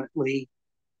ultimately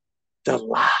the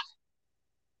lie.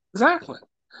 Exactly.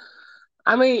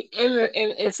 I mean, and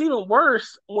it's even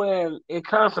worse when it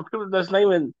comes to people that's not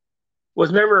even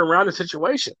was never around the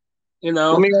situation. You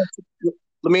Let know, me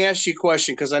let me ask you a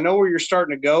question because I know where you're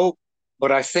starting to go,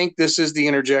 but I think this is the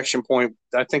interjection point.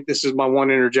 I think this is my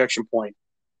one interjection point.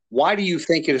 Why do you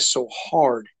think it is so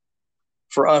hard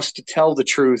for us to tell the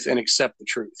truth and accept the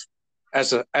truth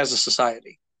as a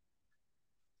society?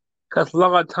 because a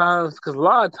lot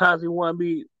of times you want to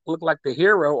be look like the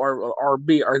hero or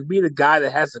be the guy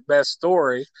that has the best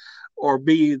story, or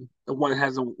be the one that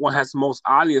has the most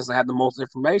audience and have the most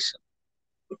information.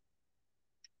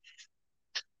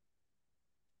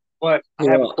 But I You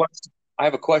have a know, question. I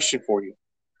have a question for you.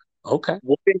 okay.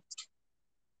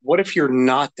 What if you're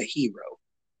not the hero?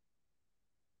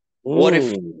 What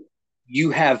if Mm.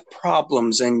 you have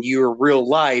problems and you're real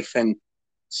life and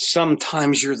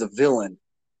sometimes you're the villain?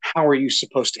 How are you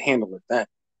supposed to handle it then?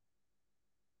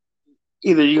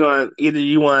 Either you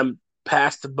want to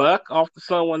pass the buck off to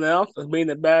someone else as being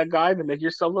the bad guy to make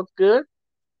yourself look good,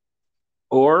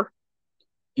 or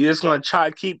you just want to try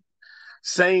to keep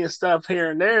saying stuff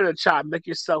here and there to try to make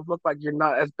yourself look like you're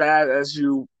not as bad as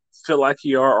you feel like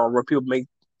you are, or what people may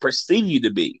perceive you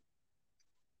to be.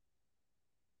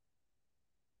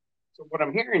 So what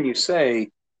I'm hearing you say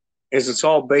is it's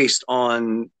all based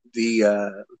on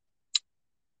the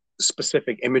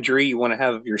specific imagery you want to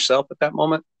have of yourself at that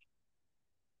moment.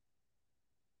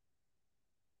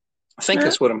 I think Yeah,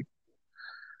 that's what I'm.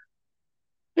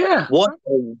 yeah,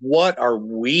 What are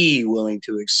we willing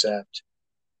to accept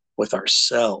with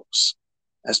ourselves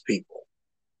as people?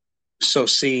 So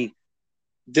see,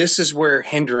 this is where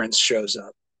hindrance shows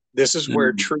up. This is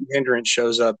where mm, true hindrance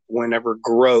shows up whenever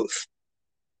growth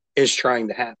is trying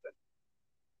to happen.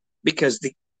 Because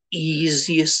the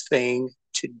easiest thing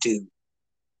to do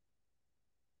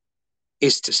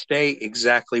is to stay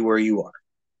exactly where you are.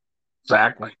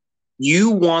 exactly.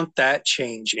 You want that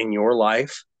change in your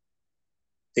life,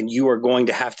 then you are going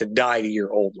to have to die to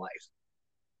your old life.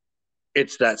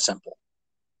 It's that simple.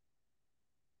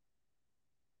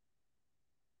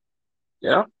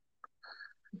 Yeah,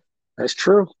 that's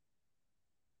true.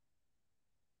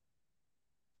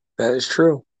 That is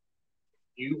true.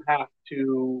 You have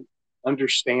to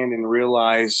understand and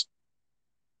realize,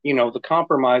 the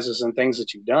compromises and things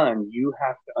that you've done. You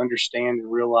have to understand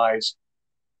and realize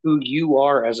who you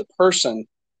are as a person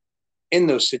in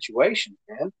those situations,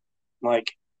 man.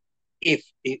 Like if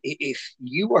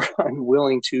you are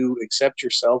unwilling to accept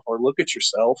yourself or look at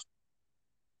yourself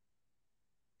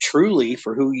truly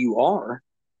for who you are,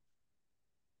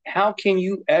 how can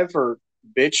you ever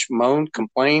bitch, moan,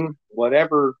 complain,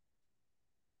 whatever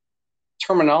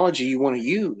terminology you want to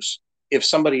use if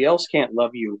somebody else can't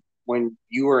love you when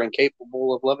you are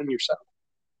incapable of loving yourself?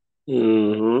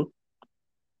 Hmm.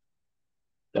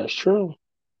 That's true.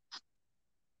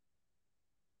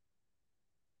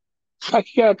 It's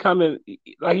like you gotta come in,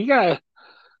 like you gotta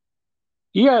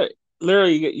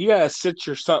literally you gotta sit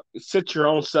your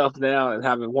own self down and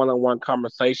have a one-on-one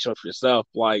conversation with yourself.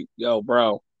 Like, yo,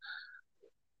 bro,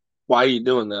 why are you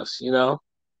doing this? And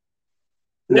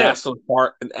Yeah.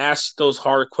 ask those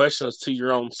hard questions to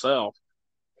your own self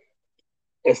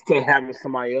instead of having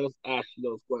somebody else ask you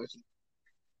those questions.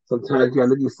 Sometimes you gotta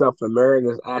look yourself in the mirror and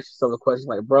just ask yourself the question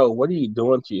like, bro, what are you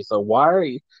doing to you? So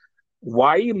why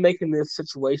are you making this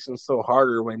situation so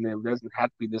harder when it doesn't have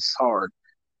to be this hard?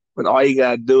 When all you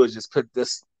gotta do is just put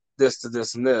this to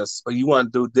this and this, but you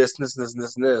want to do this, and this, and this, and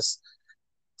this, and this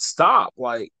stop.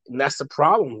 Like, and that's the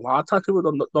problem. A lot of times people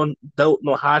don't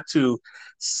know how to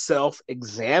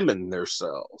self-examine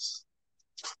themselves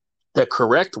the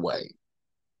correct way.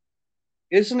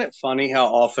 Isn't it funny how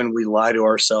often we lie to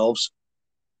ourselves?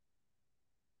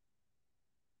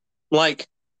 Like,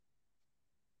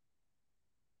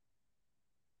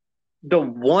 the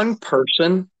one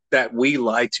person that we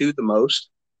lie to the most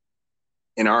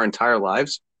in our entire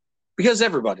lives, because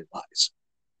everybody lies.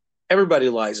 Everybody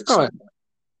lies at some point.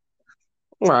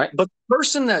 Right. But the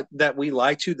person that we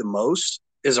lie to the most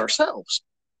is ourselves.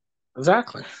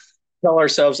 Exactly. Tell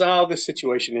ourselves, oh, this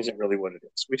situation isn't really what it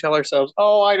is. We tell ourselves,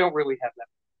 oh, I don't really have that.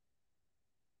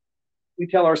 We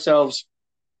tell ourselves,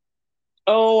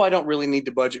 oh, I don't really need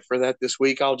to budget for that this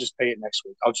week. I'll just pay it next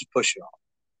week. I'll just push it off.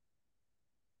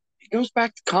 It goes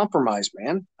back to compromise,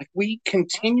 man. Like we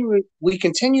continue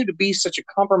to be such a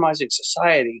compromising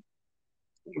society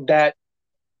that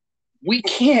we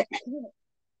can't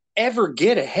ever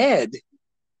get ahead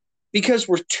because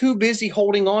we're too busy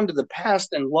holding on to the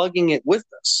past and lugging it with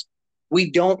us. We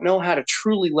don't know how to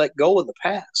truly let go of the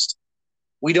past.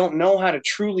 We don't know how to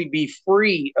truly be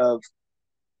free of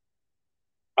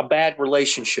a bad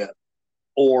relationship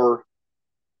or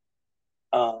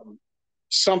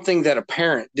something that a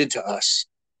parent did to us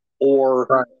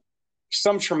or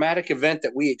some traumatic event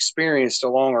that we experienced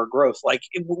along our growth. Like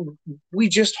we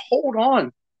just hold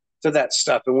on to that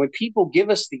stuff. And when people give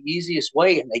us the easiest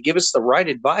way and they give us the right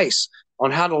advice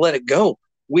on how to let it go,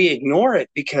 we ignore it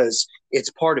because it's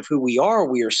part of who we are.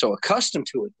 We are so accustomed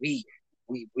to it.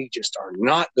 We just are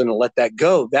not going to let that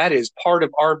go. That is part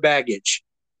of our baggage.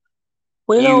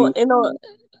 Well, I'm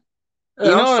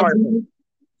sorry. I mean?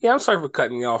 Yeah, I'm sorry for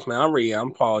cutting you off, man. I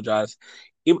apologize.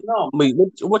 No. I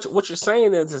mean, what you're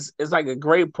saying is like a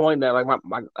great point that like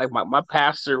my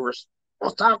pastor was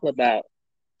talking about.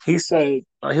 He said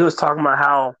he was talking about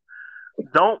how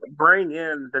don't bring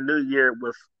in the new year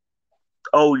with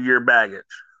old year baggage.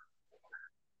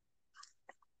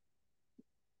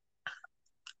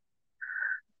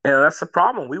 And that's the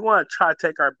problem. We want to try to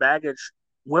take our baggage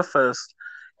with us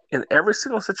in every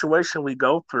single situation we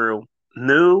go through,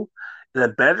 new, in a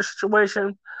better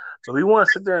situation. So we want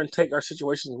to sit there and take our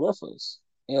situations with us.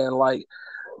 And like,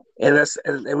 and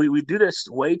we do this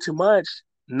way too much,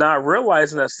 not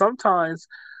realizing that sometimes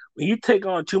when you take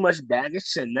on too much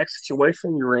baggage to the next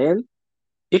situation you're in,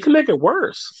 it can make it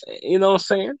worse. You know what I'm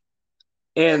saying?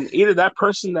 And either that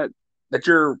person that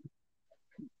you're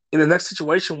in the next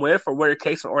situation with, or whatever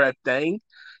case, or that thing,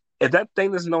 if that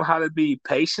thing doesn't know how to be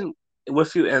patient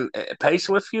with you and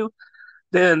patient with you,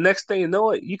 then the next thing you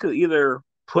know it, you could either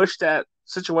push that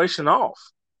situation off,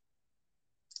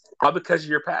 all because of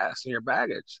your past and your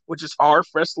baggage, which is hard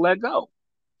for us to let go.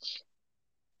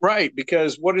 Right,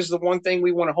 because what is the one thing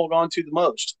we want to hold on to the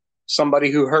most?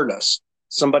 Somebody who hurt us,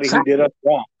 somebody who did us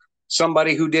wrong,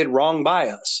 somebody who did wrong by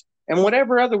us. And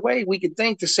whatever other way we could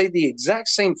think to say the exact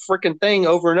same freaking thing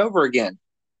over and over again.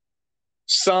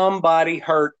 Somebody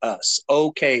hurt us.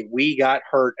 Okay, we got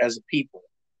hurt as a people.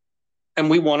 And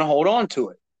we want to hold on to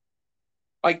it.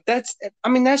 Like that's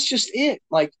just it.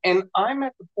 Like, and I'm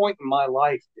at the point in my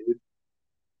life, dude,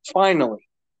 finally.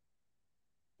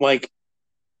 Like,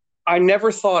 I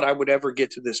never thought I would ever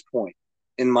get to this point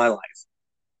in my life.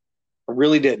 I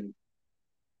really didn't.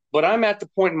 But I'm at the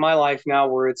point in my life now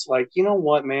where it's like, you know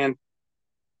what, man?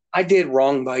 I did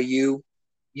wrong by you.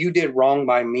 You did wrong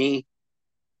by me.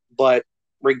 But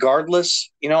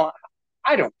regardless,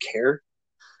 I don't care.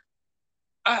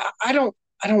 I don't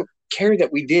care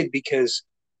that we did because,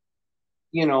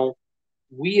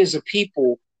 we as a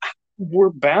people, we're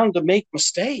bound to make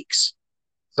mistakes.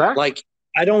 Exactly. Like,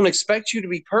 I don't expect you to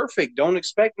be perfect. Don't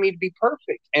expect me to be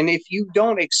perfect. And if you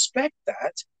don't expect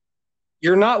that,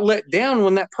 you're not let down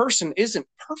when that person isn't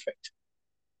perfect.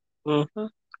 Mm-hmm.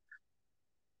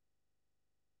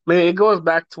 I mean, it goes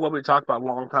back to what we talked about a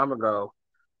long time ago.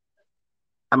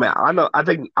 I mean,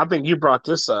 I think you brought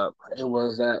this up. It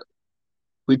was that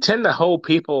we tend to hold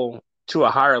people to a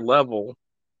higher level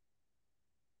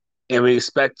and we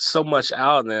expect so much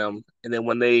out of them. And then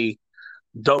when they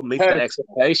don't meet the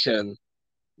expectation,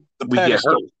 we get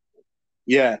hurt.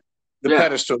 Yeah. The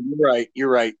pedestal. You're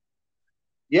right.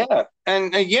 Yeah.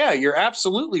 And yeah, you're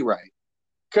absolutely right.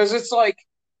 Because it's like,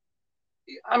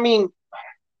 I mean,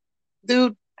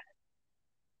 dude,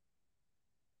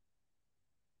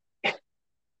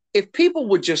 if people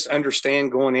would just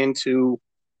understand going into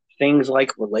things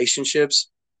like relationships,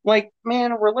 like,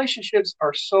 man, relationships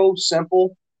are so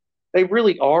simple. They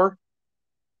really are.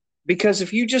 Because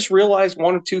if you just realize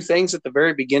one or two things at the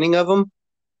very beginning of them,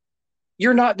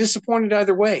 you're not disappointed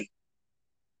either way.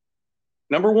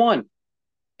 Number one,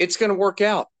 it's going to work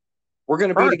out. We're going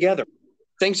to be Right. together.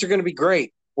 Things are going to be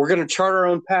great. We're going to chart our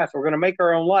own path. We're going to make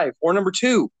our own life. Or number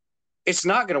two, it's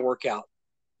not going to work out.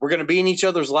 We're going to be in each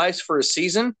other's lives for a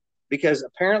season because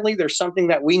apparently there's something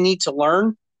that we need to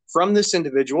learn from this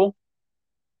individual,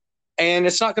 and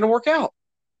it's not going to work out.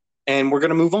 And we're going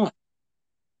to move on.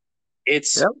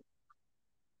 It's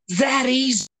that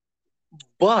easy.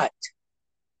 But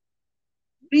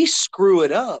we screw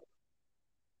it up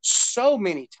so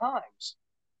many times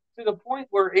to the point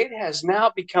where it has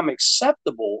now become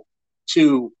acceptable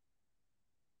to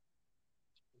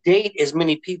date as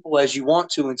many people as you want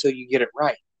to until you get it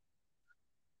right.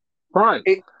 Right.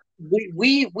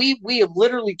 We have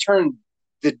literally turned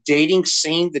the dating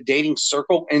scene, the dating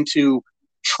circle, into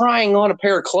trying on a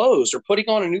pair of clothes or putting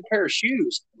on a new pair of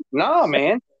shoes. Nah,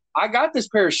 man, I got this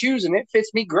pair of shoes and it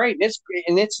fits me great.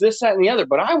 And it's this, that, and the other.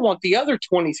 But I want the other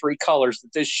 23 colors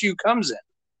that this shoe comes in.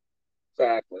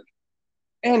 Exactly.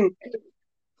 And,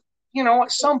 you know,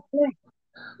 at some point,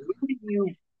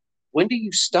 when do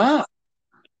you stop?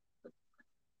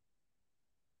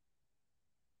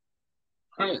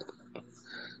 Right.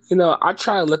 You know, I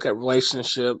try to look at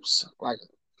relationships like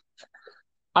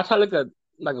I try to look at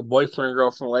like a boyfriend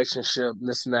girlfriend relationship,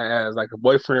 this and that as like a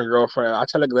boyfriend and girlfriend. I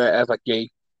try to look at that as like a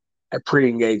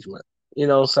pre-engagement. You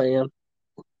know what I'm saying?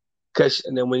 Because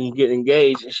and then when you get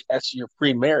engaged, that's your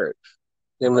pre-marriage.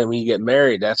 Then when you get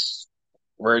married, that's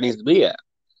where it needs to be at.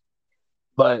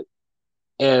 But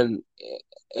and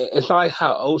it's not like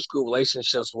how old school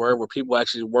relationships were, where people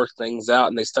actually work things out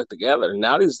and they stuck together.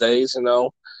 Now these days, you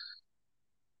know,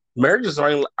 marriages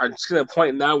are to the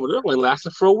point now where they're only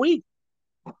lasting for a week.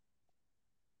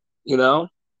 You know,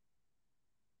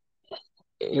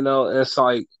 it's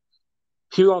like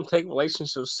people don't take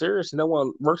relationships serious and they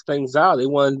want to work things out. They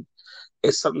want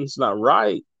if something's not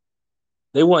right,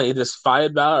 they want you to just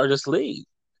fight about it or just leave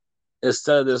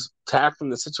instead of just tackling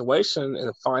the situation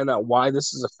and find out why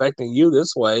this is affecting you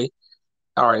this way.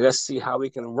 All right, let's see how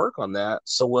we can work on that.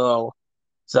 So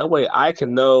that way I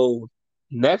can know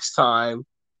next time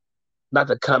not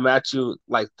to come at you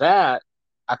like that.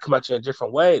 I come at you in a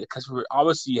different way because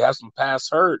obviously you have some past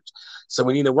hurts, so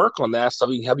we need to work on that so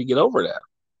we can help you get over that.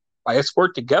 Like let's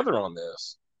work together on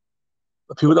this.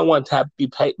 But people don't want to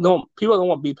people don't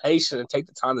want to be patient and take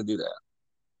the time to do that.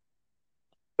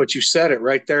 But you said it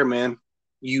right there, man.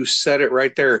 You said it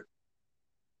right there.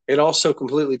 It also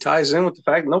completely ties in with the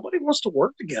fact nobody wants to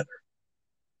work together.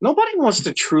 Nobody wants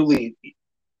to truly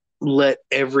let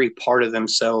every part of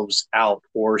themselves out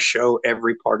or show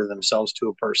every part of themselves to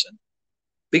a person.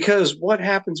 Because what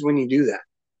happens when you do that?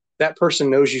 That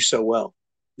person knows you so well.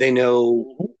 They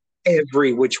know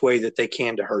every which way that they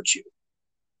can to hurt you.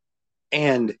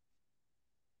 And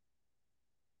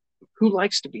who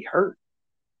likes to be hurt?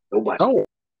 Nobody. Oh.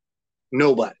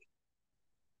 Nobody.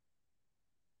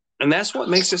 And that's what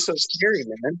makes it so scary,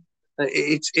 man.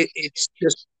 It's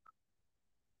just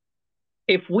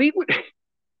if we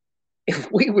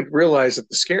would realize that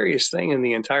the scariest thing in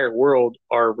the entire world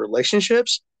are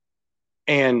relationships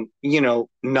and, you know,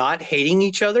 not hating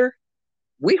each other,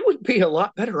 we would be a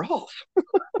lot better off.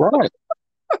 Right.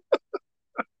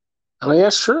 I mean,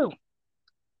 that's true.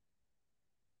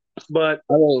 But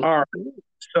all right,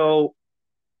 so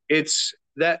it's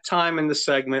that time in the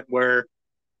segment where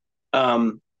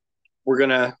we're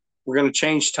gonna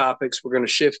change topics. We're gonna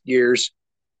shift gears.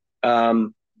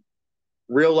 Real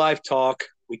life talk.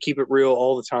 We keep it real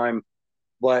all the time,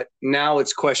 but now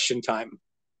it's question time.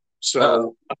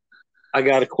 So I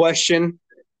got a question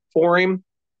for him,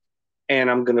 and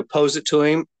I'm going to pose it to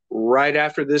him right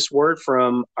after this word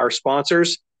from our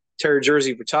sponsors, Terra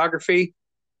Jersey Photography.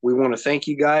 We want to thank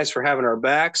you guys for having our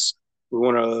backs. We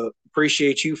want to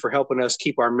appreciate you for helping us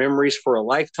keep our memories for a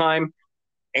lifetime.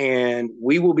 And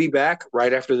we will be back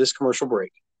right after this commercial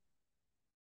break.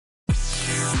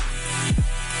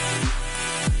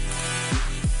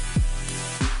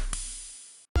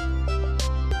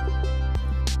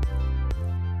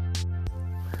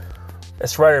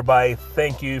 That's right, everybody.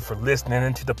 Thank you for listening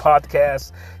into the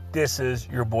podcast. This is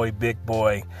your boy, Big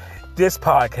Boy. This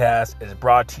podcast is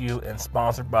brought to you and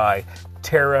sponsored by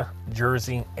Terra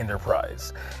Jersey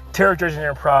Enterprise. Terra Jersey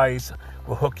Enterprise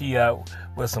will hook you up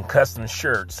with some custom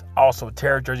shirts. Also,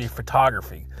 Terra Jersey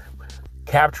Photography,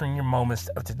 capturing your moments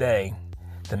of today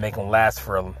to make them last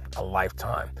for a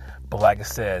lifetime. But like I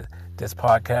said, this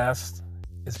podcast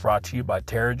is brought to you by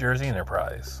Terra Jersey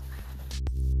Enterprise.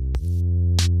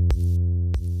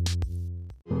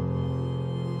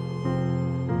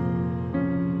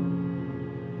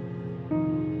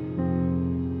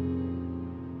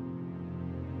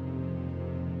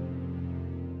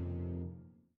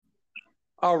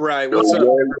 All right, what's up,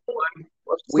 everyone?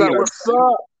 What's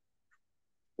up?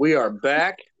 We are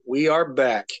back. We are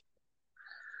back.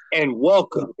 And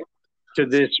welcome to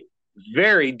this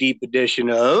very deep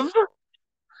edition of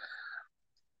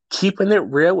Keeping It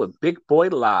Real with Big Boy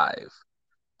Live,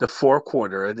 the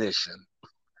 4-quarter edition.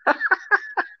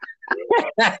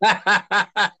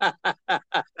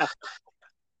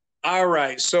 All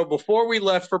right. So before we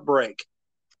left for break,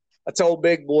 I told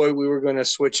Big Boy we were going to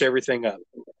switch everything up.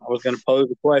 I was going to pose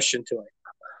a question to him.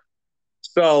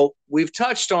 So we've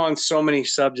touched on so many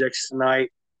subjects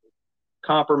tonight: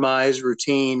 compromise,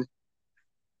 routine,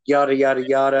 yada, yada,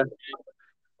 yada, a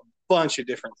bunch of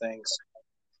different things.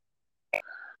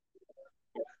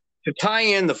 To tie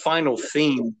in the final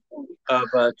theme of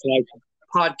tonight's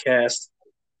podcast,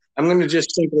 I'm going to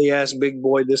just simply ask Big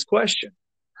Boy this question.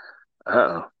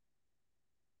 Uh-oh.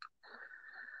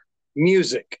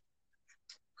 Music.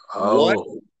 What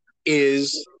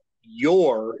is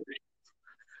your,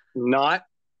 not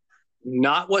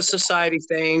what society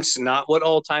thinks, not what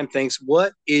all time thinks,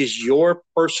 what is your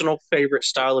personal favorite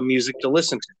style of music to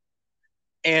listen to?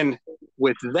 And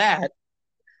with that,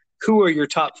 who are your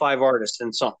top 5 artists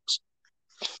and songs?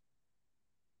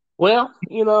 Well,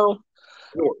 I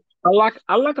like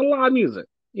a lot of music.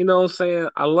 You know what I'm saying?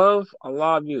 I love a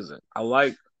lot of music. I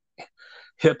like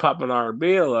hip hop and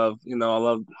R&B. I love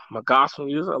my gospel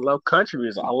music. I love country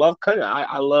music. I love country.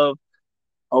 I love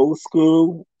old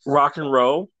school rock and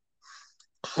roll.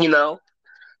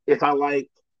 If I like,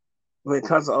 when it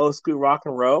comes to old school rock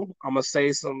and roll, I'm gonna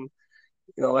say some,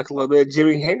 like a little bit of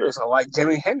Jimi Hendrix. I like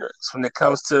Jimi Hendrix. When it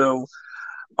comes to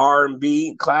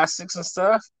R&B classics and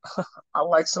stuff, I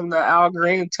like some of the Al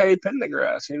Green, Teddy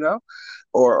Pendergrass,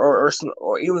 or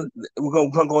even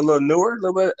we're gonna go a little newer, a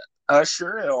little bit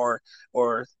Usher or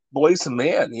Boyz II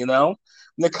Men. When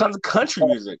it comes to country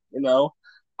music,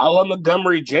 I love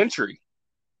Montgomery Gentry,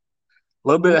 a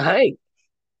little bit of Hank.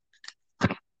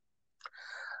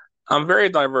 I'm very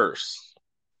diverse.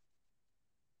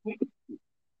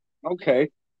 Okay.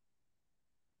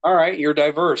 All right, you're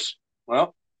diverse.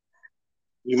 Well,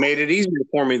 you made it easier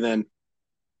for me then.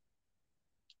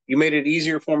 You made it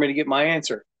easier for me to get my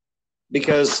answer,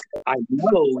 because I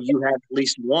know you have at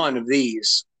least one of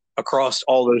these across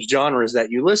all those genres that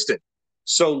you listed.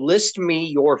 So list me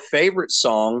your favorite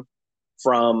song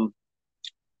from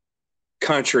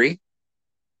country,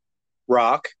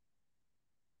 rock,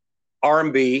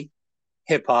 R&B,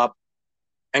 hip hop,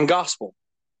 and gospel.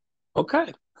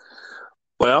 Okay.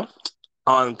 Well,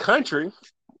 on country,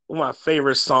 one of my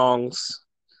favorite songs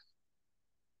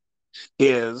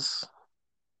is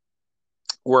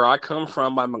 "Where I Come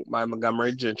From" by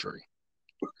Montgomery Gentry.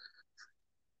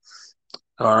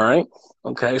 All right.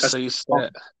 Okay. So you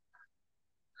said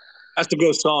that's a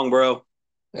good song, bro.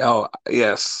 Oh,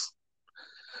 yes.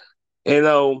 And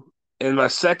my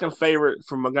second favorite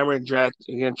from Montgomery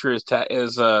Gentry is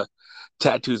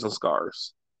 "Tattoos and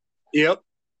Scars." Yep.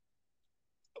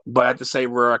 But I have to say,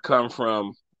 "Where I Come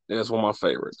From" is one of my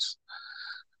favorites.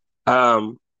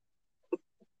 From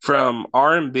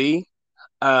R&B,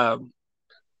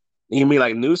 you mean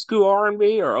like new school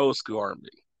R&B or old school R&B?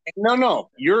 No.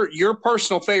 Your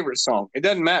personal favorite song. It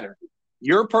doesn't matter.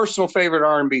 Your personal favorite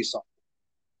R&B song.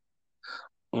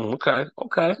 Okay.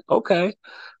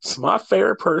 So my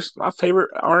favorite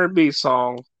R&B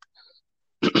song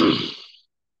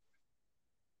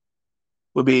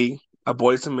would be a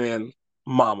Boyz II Men,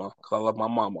 "Mama," because I love my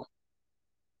mama.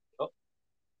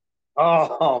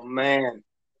 Oh man,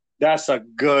 that's a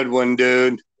good one,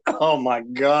 dude. Oh my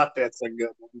God, that's a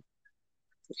good one.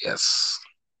 Yes.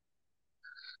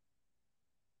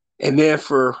 And then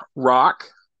for rock,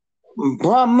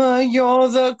 "Mama, you're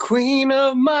the queen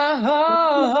of my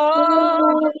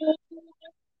heart."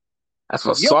 That's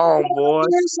a song, boy.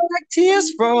 It's like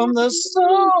tears from the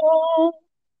soul.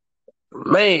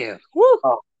 Man, woo.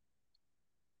 Oh.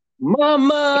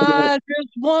 Mama, I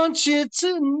just want you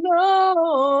to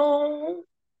know,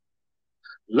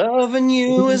 loving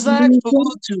you is like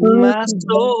food to my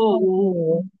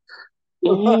soul.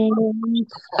 We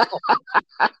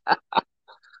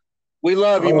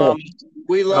love you, Mama.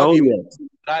 We love you.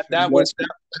 Yeah. That was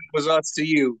us to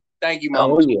you. Thank you,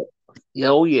 Mama.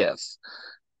 Oh, yes.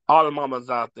 All the mamas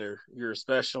out there, you're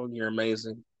special and you're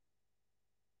amazing.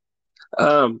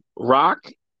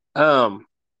 Rock,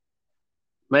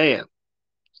 man,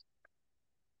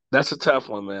 that's a tough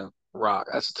one, man. Rock,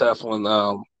 that's a tough one.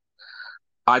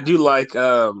 I do like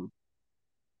that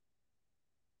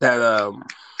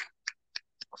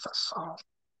what's that song?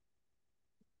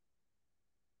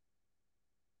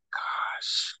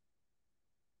 Gosh,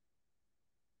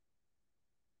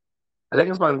 I think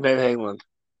it's by Van Halen.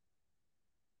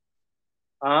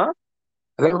 Huh?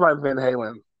 I think it's by Van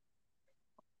Halen.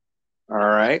 All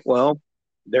right. Well,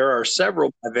 there are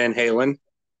several by Van Halen.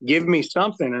 Give me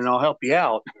something and I'll help you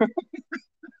out.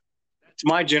 It's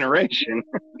my generation.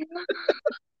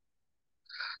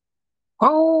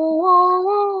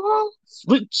 Oh,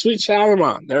 sweet, sweet child of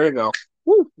mine. There you go.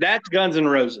 Woo. That's Guns N'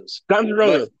 Roses. Guns N'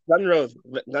 Roses, Guns N' Roses,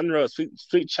 Guns N' Roses, sweet,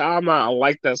 sweet child of mine. I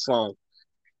like that song.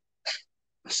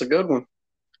 That's a good one.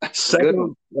 That's a good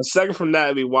one. The second from that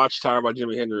would be Watchtower by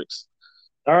Jimi Hendrix.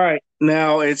 All right.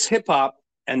 Now it's hip hop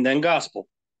and then gospel.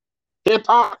 Hip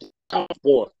hop,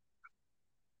 boy.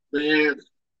 Man,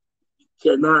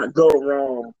 cannot go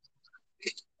wrong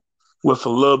with a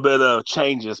little bit of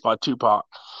Changes by Tupac.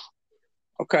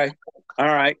 Okay. All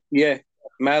right. Yeah.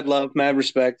 Mad love, mad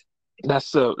respect.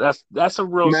 That's a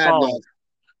real Mad song. love.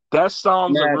 That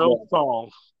song's a Mad real love.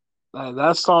 song.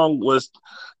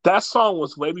 That song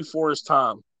was way before its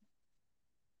time.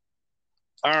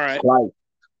 All right. Like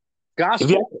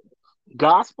Gospel.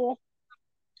 Gospel.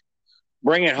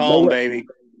 Bring it home, baby.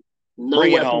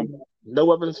 Bring it home. No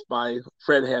Weapons by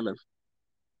Fred Hammond.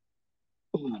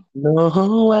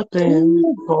 No weapon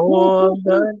formed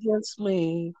against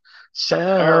me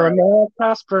shall not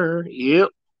prosper. Yep.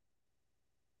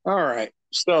 All right.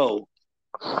 So,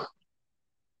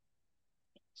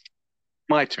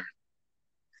 my turn.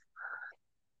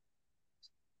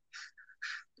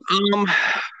 I'm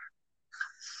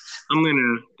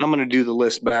gonna do the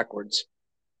list backwards.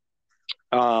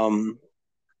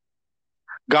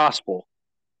 Gospel.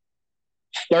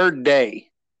 Third Day.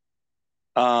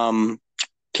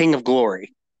 King of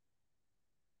Glory.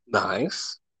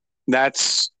 Nice.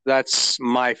 That's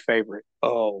my favorite.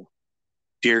 Oh,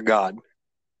 dear God.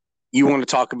 You want to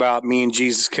talk about me and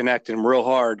Jesus connecting real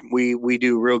hard. We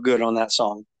do real good on that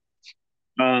song.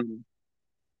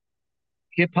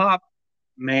 Hip hop,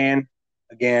 man,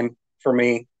 again, for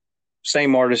me,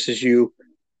 same artist as you.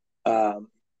 Pac.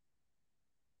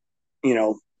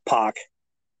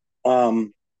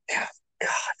 Yeah,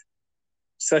 God,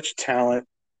 such talent.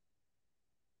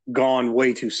 Gone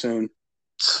way too soon.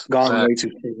 Way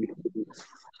too soon.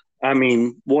 I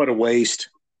mean, what a waste.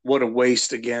 What a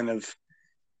waste again of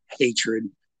hatred.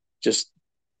 Just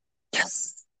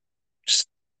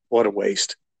what a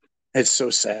waste. It's so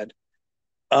sad.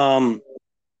 But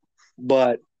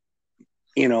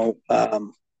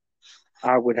I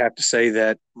would have to say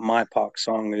that my Pac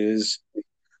song is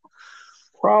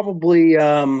probably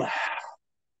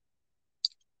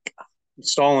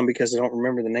stalling because I don't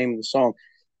remember the name of the song.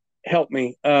 Help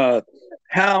me.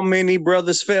 How many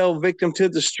brothers fell victim to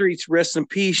the streets? Rest in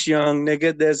peace, young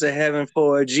nigga. There's a heaven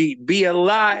for a Jeep. Be a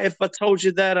lie if I told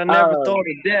you that I never thought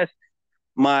of death.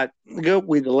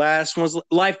 We the last ones.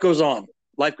 Life goes on.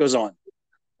 Life goes on.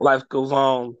 Life goes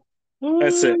on.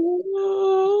 That's it.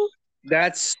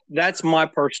 That's my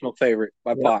personal favorite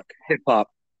by Pac. Hip hop.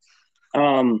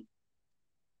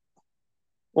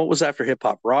 What was after hip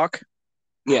hop? Rock?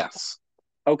 Yes.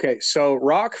 Okay, so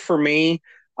rock for me,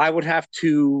 I would have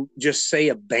to just say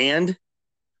a band,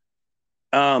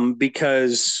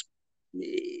 because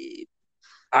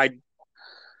I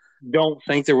don't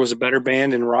think there was a better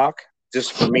band in rock.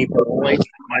 Just for me personally,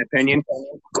 my opinion,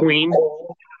 Queen.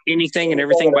 Anything and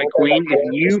everything by Queen.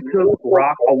 If you took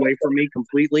rock away from me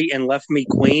completely and left me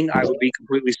Queen, I would be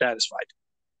completely satisfied.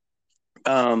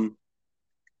 I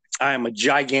am a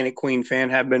gigantic Queen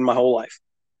fan, have been my whole life.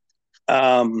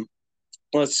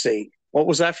 Let's see. What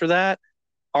was after that?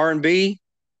 R&B?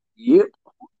 Yep.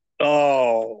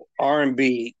 Oh,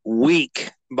 R&B.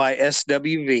 Weak by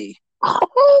SWV.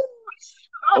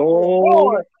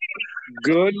 Oh,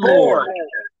 good Lord.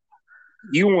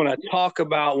 You want to talk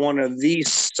about one of the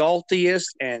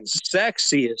saltiest and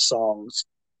sexiest songs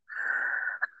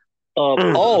of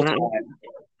all time.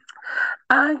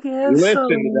 I get so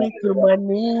weak to my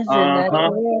knees and I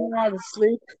can't out of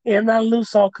sleep and I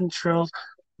lose all controls.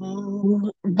 Boy,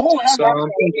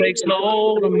 something takes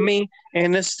hold of me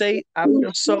in a state I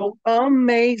feel so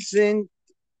amazing.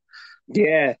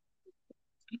 Yeah.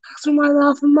 Passing right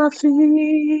off of my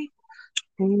feet.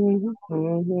 And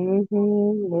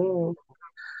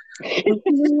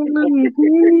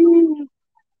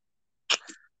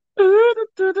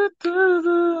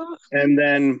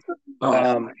then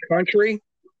country.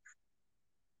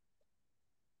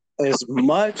 As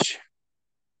much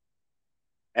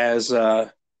as I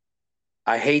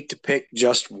hate to pick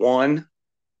just one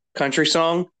country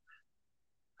song,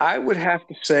 I would have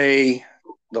to say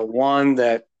the one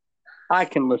that I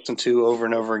can listen to over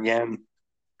and over again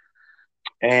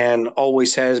and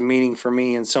always has meaning for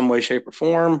me in some way, shape, or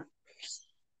form.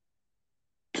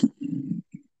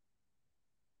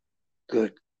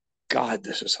 Good God,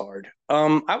 this is hard.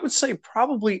 I would say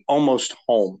probably Almost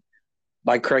Home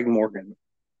by Craig Morgan.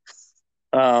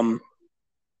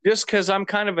 Just because I'm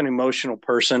kind of an emotional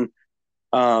person.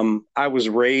 I was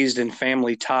raised in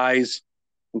family ties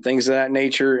and things of that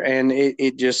nature, and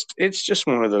it's just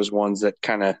one of those ones that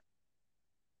kind of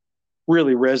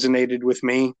really resonated with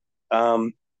me.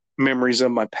 Um, Memories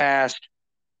of my past,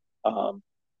 um,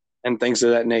 and things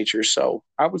of that nature. So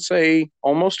I would say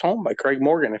 "Almost Home" by Craig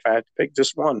Morgan. If I had to pick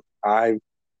just one, I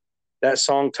that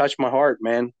song touched my heart,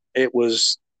 man. It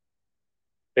was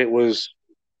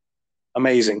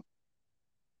amazing.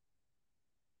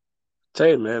 Tell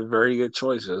you, man, very good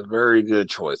choices. Very good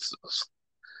choices.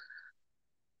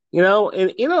 You know,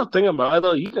 and you know the thing about it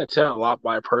though, you can tell a lot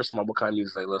by a person what kind of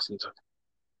music they listen to.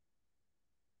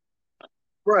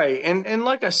 Right. And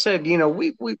like I said,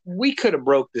 we could have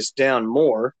broke this down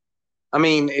more. I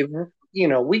mean, if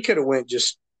we could have went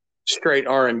just straight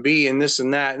R&B and this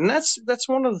and that. And that's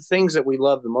one of the things that we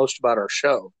love the most about our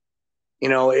show.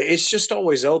 It's just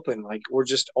always open. Like we're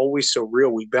just always so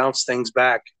real. We bounce things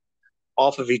back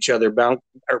off of each other, back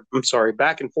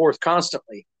and forth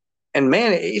constantly. And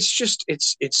man,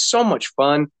 it's so much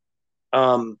fun.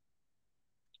 Um,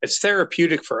 it's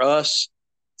therapeutic for us,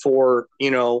 for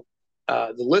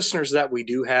the listeners that we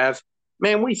do have.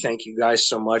 Man, we thank you guys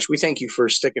so much. We thank you for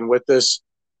sticking with us,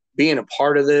 being a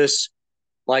part of this.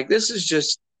 Like this is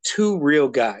just two real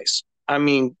guys. I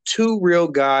mean, two real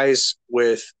guys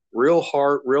with real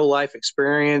heart, real life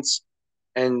experience,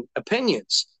 and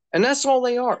opinions. And that's all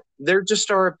they are. They're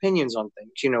just our opinions on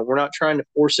things. We're not trying to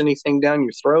force anything down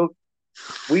your throat.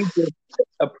 We just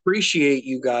appreciate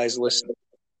you guys listening.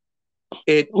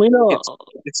 We know,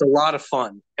 It's a lot of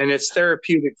fun, and it's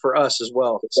therapeutic for us as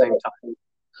well at the same time.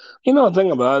 you know the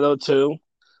thing about it though too.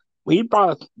 When you brought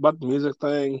up about the music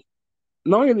thing,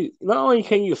 not only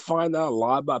can you find out a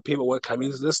lot about people what kind of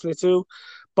music they're listening to,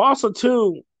 but also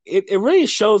too, it really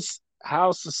shows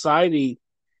how society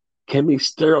can be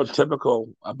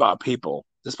stereotypical about people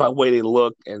just by the way they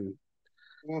look and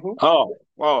Mm-hmm. oh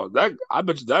well that I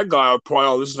bet you that guy would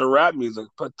probably listen to rap music,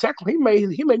 but technically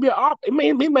he may be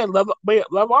he may love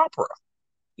opera.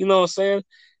 You know what I'm saying?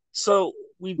 So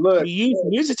we Look, use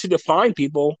music to define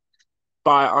people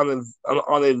by on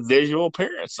a visual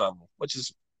appearance of them, which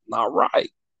is not right.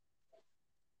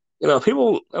 You know,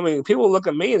 people. I mean, people look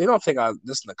at me and they don't think I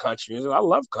listen to country music. I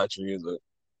love country music.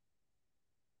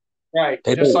 right,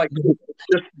 They just don't. like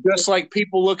just like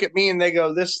people look at me and they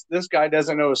go, "This guy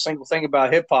doesn't know a single thing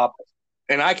about hip hop,"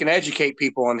 and I can educate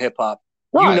people on hip hop.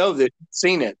 You Right. know this, you've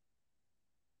seen it.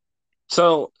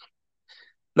 So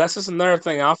that's just another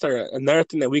thing out there. Another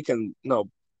thing that we can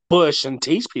push and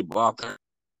teach people out there.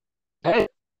 Hey,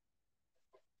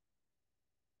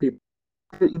 people,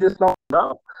 you just don't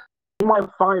know. You might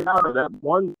find out that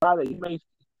one guy that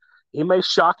he may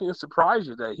shock you and surprise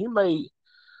you. That you might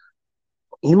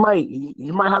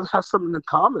have something in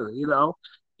common. You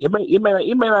may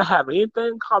not have anything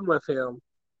in common with him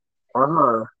or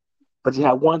her, but you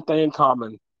have one thing in common,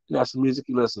 and that's the music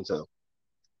you listen to.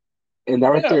 And that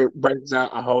right Yeah, there brings down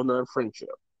a whole nother friendship.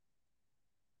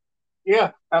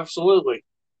 yeah, absolutely.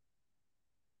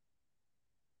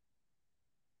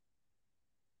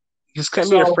 You just can't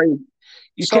be So, afraid.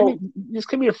 so, You just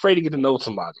can't be afraid to get to know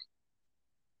somebody.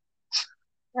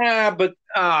 yeah, but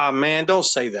man, don't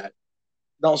say that.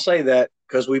 Don't say that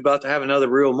because we're about to have another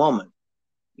real moment.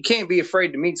 You can't be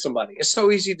afraid to meet somebody. It's so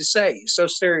easy to say. It's so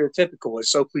stereotypical. It's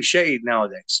so cliched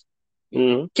nowadays.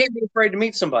 Mm-hmm. Can't be afraid to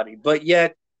meet somebody, but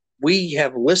yet we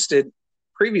have listed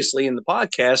previously in the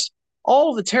podcast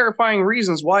all the terrifying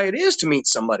reasons why it is to meet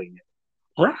somebody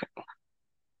new. Right.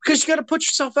 Because you got to put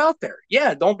yourself out there.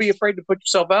 Yeah, don't be afraid to put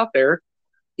yourself out there,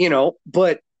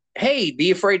 but hey,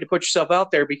 be afraid to put yourself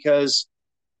out there because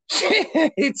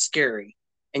it's scary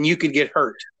and you could get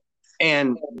hurt.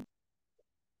 And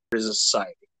as a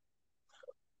society.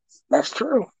 That's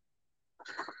true.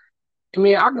 I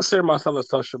mean, I consider myself a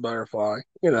social butterfly,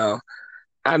 and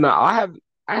I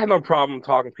have no problem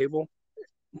talking to people,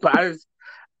 but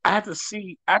I have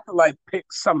to like pick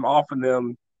something off of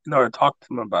them in order to talk to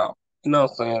them about. You know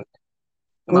what I'm saying?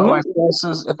 Mm-hmm. Like for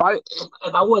instance, if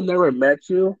I would never met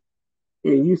you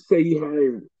and you say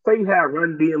you had a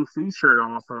Run DMC shirt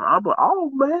on, so I'm like, oh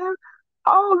man,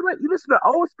 oh you listen to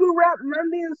old school rap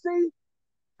Run DMC?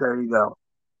 There you go.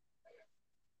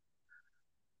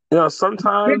 This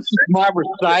Sometimes is my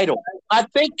recital. I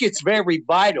think it's very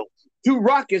vital. To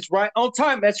rock is right on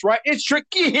time. That's right. It's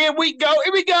tricky. Here we go.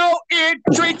 Here we go.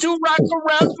 Entry to rock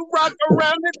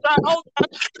around inside. Oh,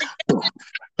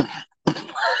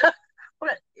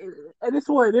 and it's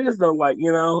what it is though. Like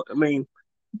I mean,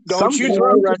 don't you sometimes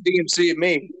throw Run DMC at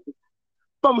me.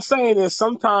 what I'm saying is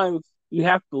sometimes you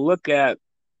have to look at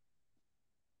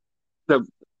the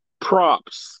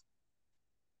props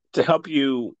to help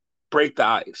you break the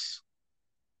ice.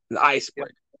 An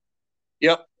icebreaker.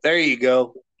 Yep. There you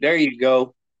go. There you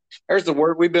go. There's the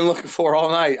word we've been looking for all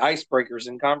night, icebreakers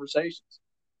in conversations.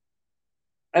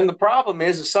 And the problem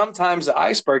is sometimes the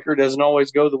icebreaker doesn't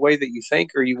always go the way that you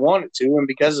think or you want it to. And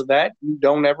because of that, you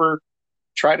don't ever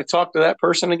try to talk to that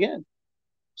person again.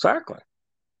 Exactly.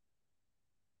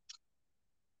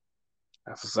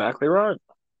 That's exactly right.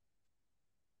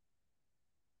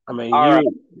 I mean,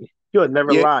 you would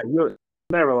never lie. You would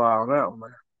never lie on that one,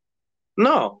 man.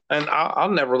 No, and I'll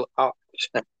never lie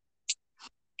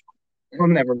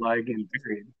again,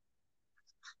 period.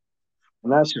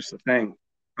 And that's just the thing.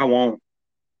 I won't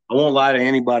lie to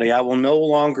anybody. I will no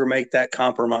longer make that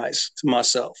compromise to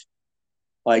myself.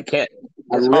 Like, I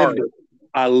lived it.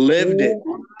 I lived it.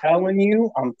 I'm telling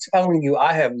you,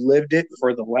 I have lived it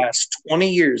for the last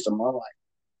 20 years of my life.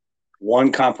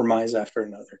 One compromise after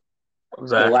another.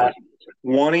 Exactly. The last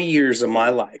 20 years of my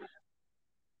life.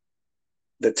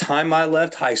 The time I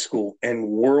left high school and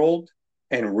world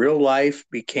and real life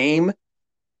became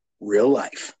real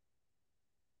life.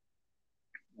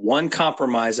 One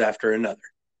compromise after another.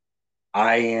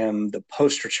 I am the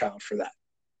poster child for that.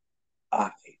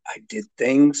 I did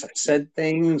things, I said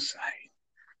things, I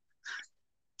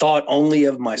thought only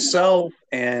of myself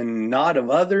and not of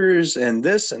others, and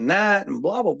this and that, and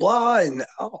blah, blah, blah. And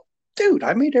dude,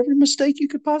 I made every mistake you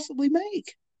could possibly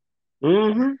make.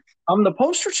 Mm-hmm. I'm the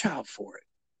poster child for it.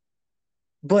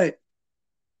 But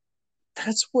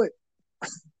that's what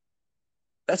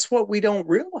we don't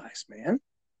realize, man.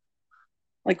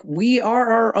 Like, we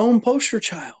are our own poster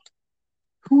child.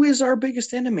 Who is our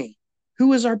biggest enemy?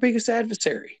 Who is our biggest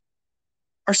adversary?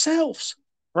 Ourselves.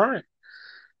 Right.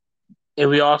 And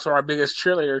we also are our biggest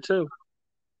cheerleader, too.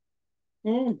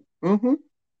 Mm-hmm.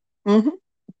 Mm-hmm.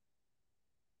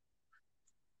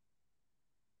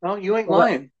 No, you ain't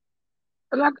lying.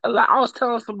 Like I was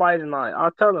telling somebody tonight, I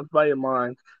was telling a buddy of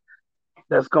mine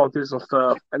that's going through some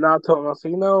stuff, and I told him, I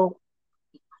said,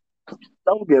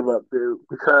 don't give up, dude,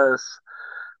 because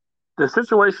the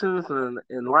situations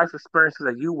and life experiences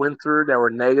that you went through that were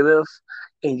negative,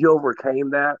 and you overcame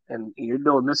that, and you're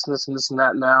doing this and this and this and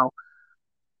that now,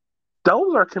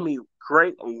 those can be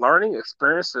great learning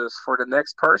experiences for the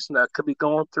next person that could be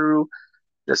going through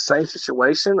the same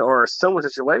situation or a similar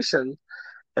situation,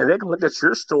 and they can look at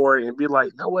your story and be like,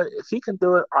 you know what, if he can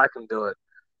do it, I can do it.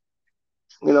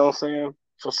 You know what I'm saying?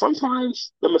 So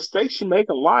sometimes the mistakes you make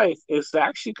in life is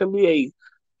actually can be a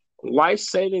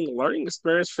life-saving learning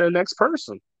experience for the next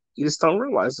person. You just don't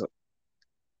realize it.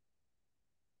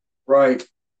 Right.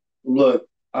 Look,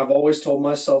 I've always told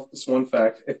myself this one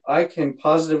fact. If I can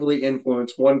positively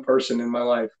influence one person in my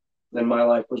life, then my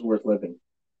life was worth living.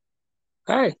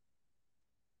 Hey.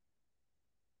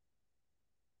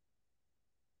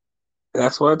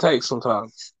 That's what it takes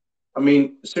sometimes. I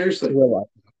mean, seriously.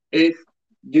 If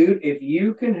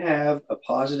you can have a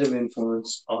positive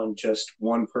influence on just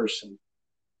one person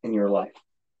in your life,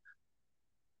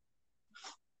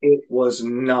 it was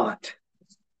not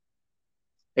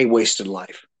a wasted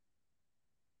life.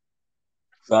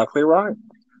 Exactly right.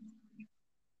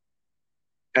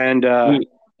 And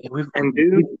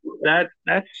dude, that's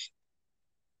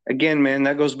again, man,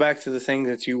 that goes back to the thing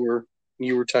that you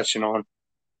were touching on.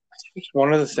 It's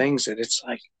one of the things that it's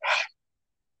like,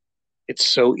 it's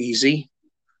so easy,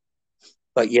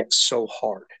 but yet so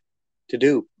hard to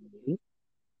do. Mm-hmm.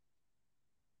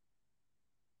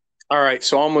 All right,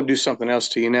 so I'm gonna do something else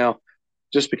to you now,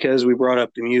 just because we brought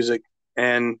up the music,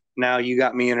 and now you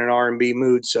got me in an R&B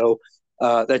mood. So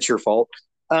that's your fault.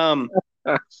 I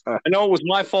know it was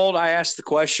my fault. I asked the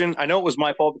question. I know it was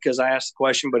my fault because I asked the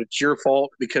question, but it's your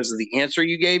fault because of the answer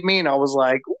you gave me. And I was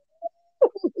like,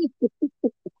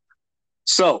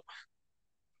 so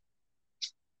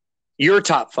your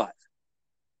top five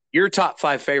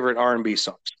favorite R&B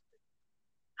songs,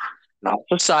 not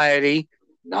society,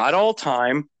 not all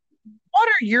time. What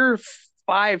are your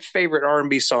 5 favorite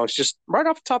R&B songs? Just right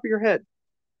off the top of your head.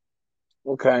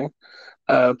 Okay.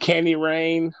 Candy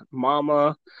Rain,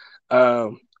 Mama, I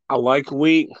Like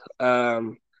Weak.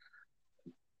 God,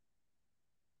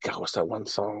 what's that one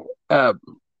song?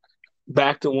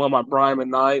 Back to One by Brian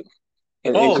McKnight.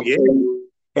 And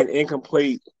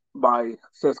Incomplete by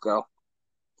Cisco.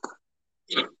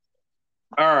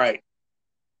 All right.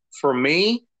 For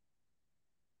me,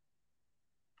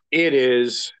 it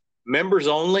is Members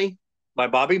Only by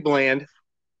Bobby Bland,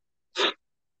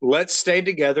 Let's Stay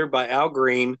Together by Al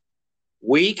Green,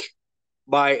 Weak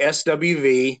by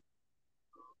SWV,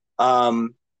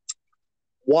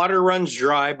 Water Runs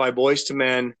Dry by Boyz II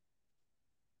Men,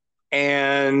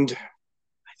 and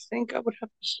I think I would have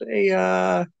to say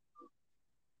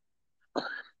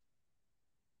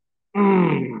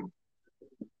Mm.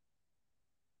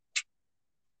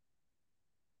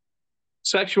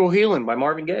 Sexual Healing by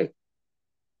Marvin Gaye.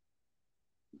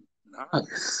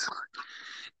 Nice.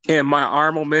 And my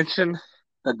honorable mention,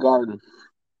 The Garden.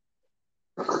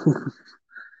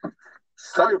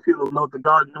 Some people know what The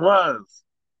Garden was.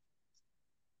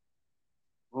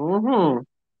 Mm-hmm.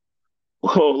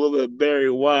 Oh, a little bit of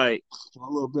Barry White, a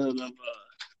little bit of.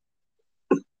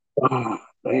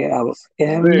 Yeah, I was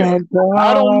in Yeah. the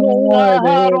I don't know why. I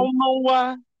garden. don't know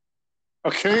why. I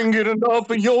can't get enough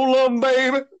of your love,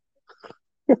 baby.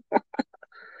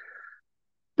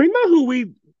 We know who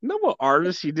we know. What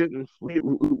artists you didn't? We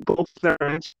both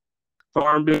there for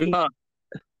R&B. Huh.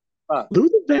 Huh.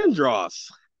 Luther Vandross.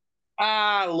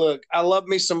 Look, I love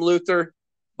me some Luther,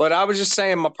 but I was just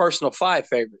saying my personal five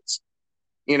favorites.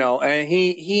 And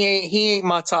he ain't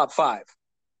my top five.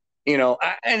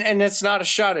 And it's not a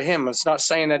shot at him. It's not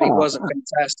saying that he Oh, wasn't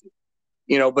fantastic.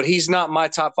 But he's not my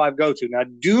top five go to. Now,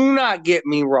 do not get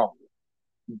me wrong.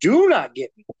 Do not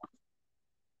get me.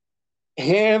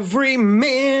 Every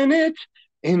minute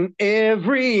in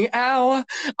every hour,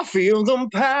 I feel the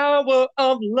power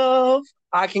of love.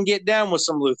 I can get down with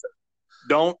some Luther.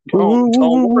 Don't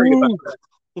worry about that.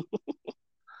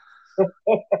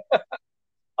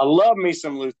 I love me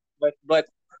some Luther, but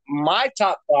my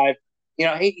top five,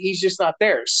 he's just not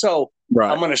there. So right.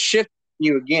 I'm going to shift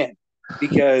you again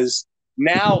because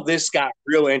now this got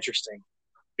real interesting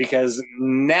because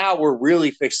now we're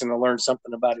really fixing to learn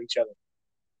something about each other.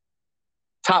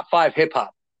 Top five hip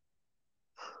hop.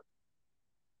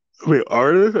 Wait,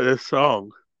 artist and a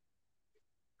song.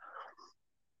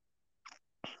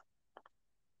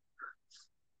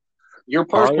 Your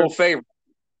personal favorite.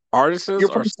 Artists Your or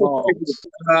personal songs?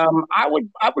 favorite. I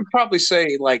would probably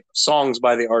say like songs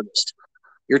by the artist.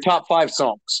 Your top five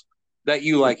songs that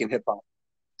you like in hip hop.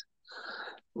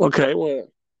 Okay, well,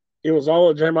 it was all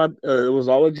a dream. It was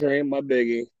all a dream. My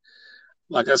Biggie.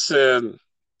 Like I said,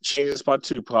 Changes by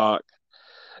Tupac.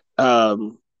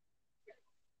 Um,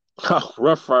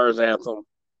 Rough Riders anthem.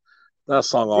 That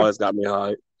song always got me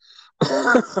hyped.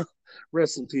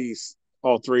 Rest in peace,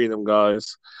 all three of them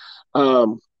guys.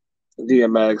 Um,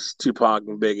 DMX, Tupac,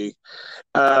 and Biggie.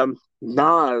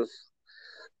 Nas.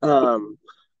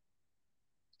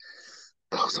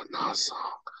 That was a Nas song.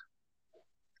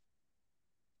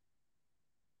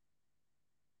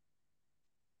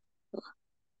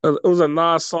 It was a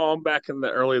Nas song back in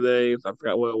the early days. I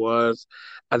forgot what it was.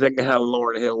 I think it had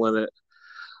Lauryn Hill in it.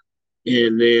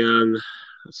 And then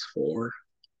that's four.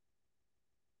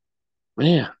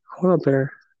 Man, hold up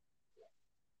there.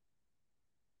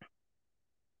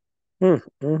 Mm,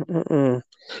 mm, mm, mm.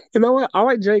 You know what? I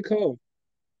like J. Cole.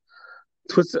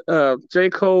 J.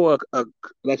 Cole,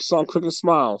 that song "Crooked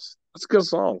Smiles." That's a good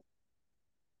song.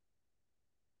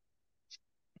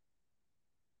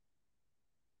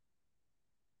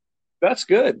 That's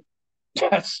good.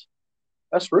 That's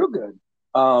that's real good.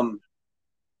 Um,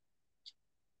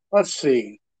 let's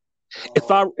see. If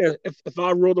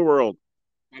I rule the world,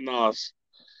 by Nas.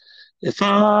 If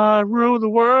I rule the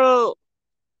world,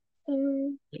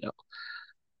 yeah.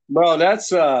 Bro,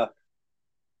 that's Lauryn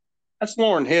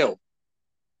Hill.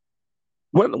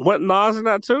 What Nas in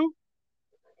that too?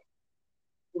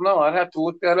 No, I'd have to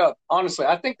look that up. Honestly,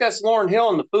 I think that's Lauryn Hill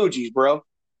and the Fugees, bro.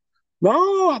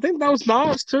 No, I think that was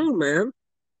Nas too, man.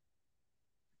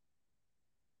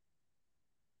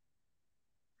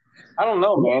 I don't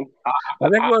know, man. I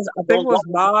think it was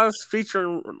Nas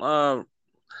featuring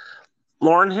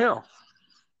Lauryn Hill.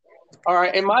 All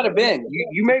right, it might have been.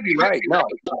 You may be right. No,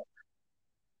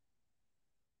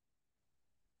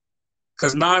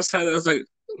 Because Nas had it was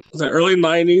the early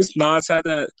 '90s. Nas had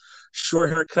that short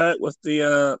haircut with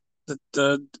the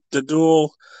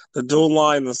dual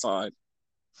line on the side.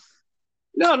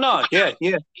 no, yeah.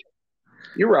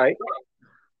 You're right.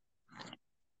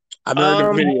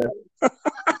 American Video.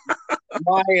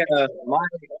 My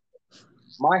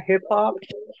my hip hop.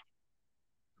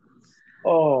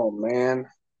 Oh man,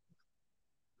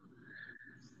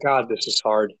 God, this is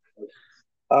hard.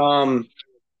 Um,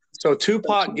 so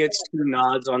Tupac gets two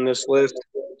nods on this list.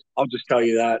 I'll just tell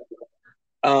you that.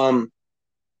 Um,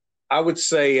 I would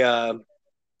say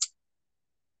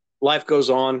Life Goes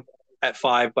On at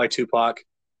 5 by Tupac.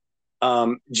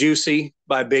 Juicy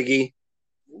by Biggie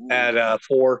at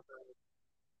 4.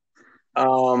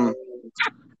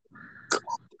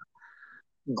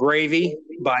 Gravy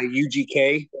by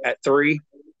UGK at 3.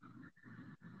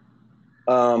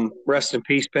 Rest in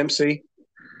peace, Pimp C.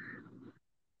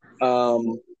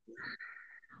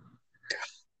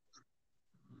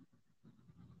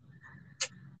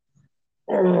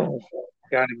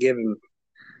 Gotta give him.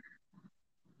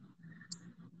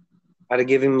 Got to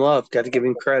give him love. Got to give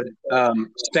him credit.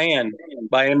 Stan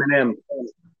by Eminem.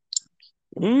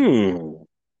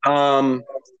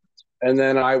 And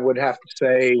then I would have to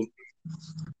say,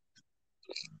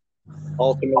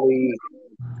 ultimately,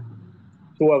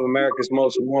 two of America's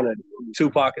Most Wanted,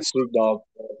 Tupac and Snoop Dogg.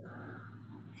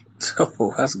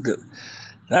 Oh, that's good.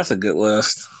 That's a good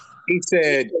list. He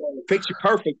said, "Picture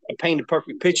perfect. I paint a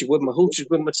perfect picture with my hooches,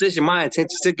 with my decision. My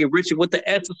intention to get richer with the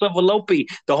essence of a Lopi.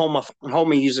 The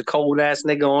homie used a cold ass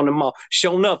nigga on the mall.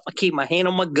 Sure enough, I keep my hand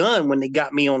on my gun when they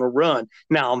got me on a run.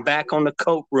 Now I'm back on the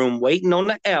coat room, waiting on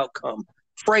the outcome.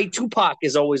 Afraid Tupac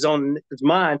is always on his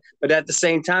mind, but at the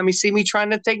same time, he see me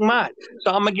trying to take mine.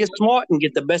 So I'm gonna get smart and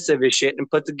get the best of his shit and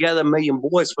put together a million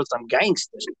boys for some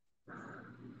gangsters."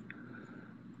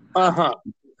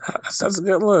 That's a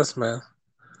good list, man.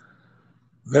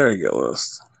 Very good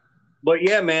list. But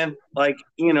yeah, man, like,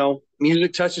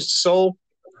 music touches the soul.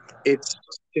 It's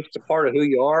just a part of who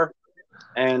you are,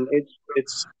 and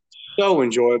it's so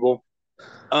enjoyable.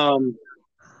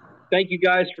 Thank you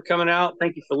guys for coming out.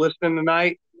 Thank you for listening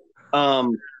tonight.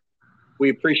 We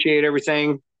appreciate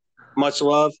everything. Much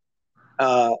love.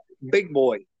 Big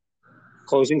boy,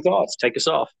 closing thoughts. Take us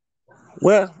off.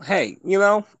 Well, hey,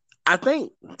 I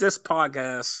think this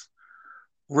podcast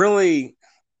really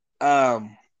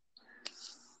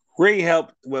really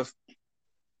helped with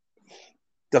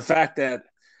the fact that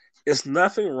it's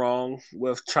nothing wrong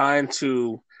with trying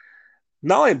to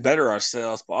not only better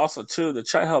ourselves, but also too to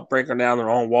try to help break down our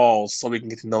own walls so we can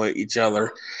get to know each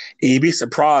other. And you'd be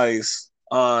surprised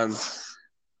on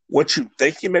what you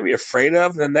think you may be afraid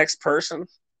of in the next person.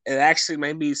 It actually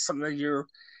may be something that you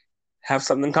have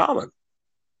something in common,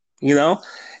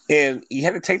 and you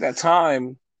had to take that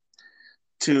time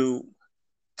to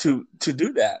do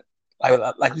that.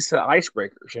 Like you said,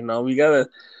 icebreakers. We gotta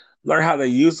learn how to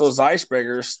use those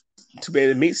icebreakers to be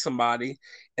able to meet somebody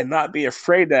and not be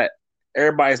afraid that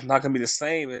everybody's not going to be the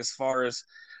same as far as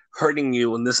hurting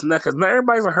you and this and that, because not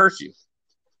everybody's going to hurt you.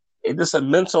 It's just a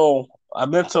mental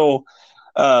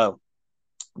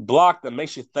block that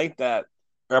makes you think that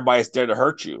everybody's there to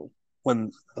hurt you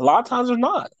when a lot of times they're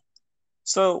not.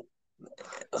 So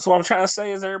what I'm trying to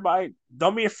say is, everybody,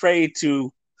 don't be afraid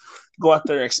to go out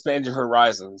there and expand your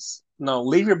horizons.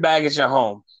 Leave your baggage at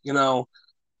home.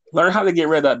 Learn how to get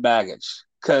rid of that baggage,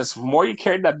 because the more you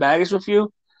carry that baggage with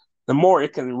you, the more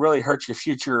it can really hurt your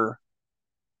future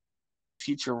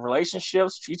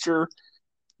relationships, future.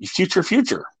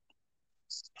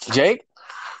 Jake?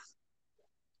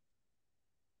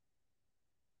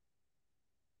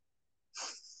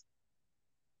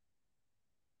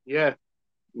 Yeah.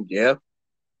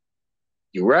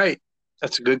 You're right.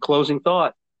 That's a good closing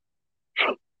thought.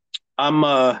 I'm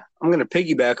going to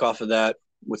piggyback off of that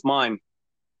with mine.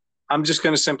 I'm just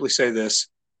going to simply say this.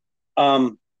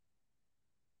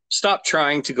 Stop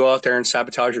trying to go out there and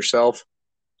sabotage yourself.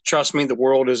 Trust me, the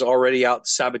world is already out to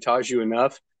sabotage you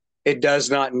enough. It does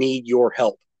not need your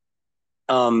help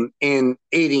in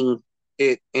aiding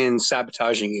it in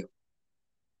sabotaging you.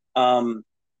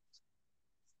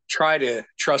 Try to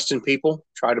trust in people.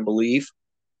 Try to believe.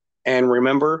 And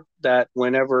remember that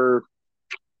whenever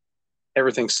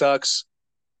everything sucks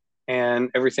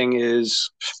and everything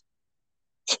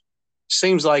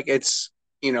seems like it's,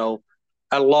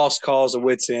 at a lost cause, a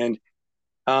wit's end,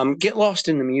 get lost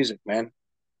in the music, man.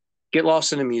 Get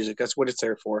lost in the music. That's what it's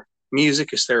there for.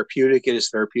 Music is therapeutic. It is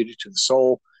therapeutic to the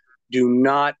soul. Do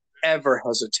not ever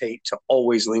hesitate to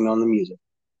always lean on the music.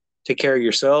 Take care of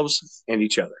yourselves and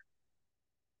each other.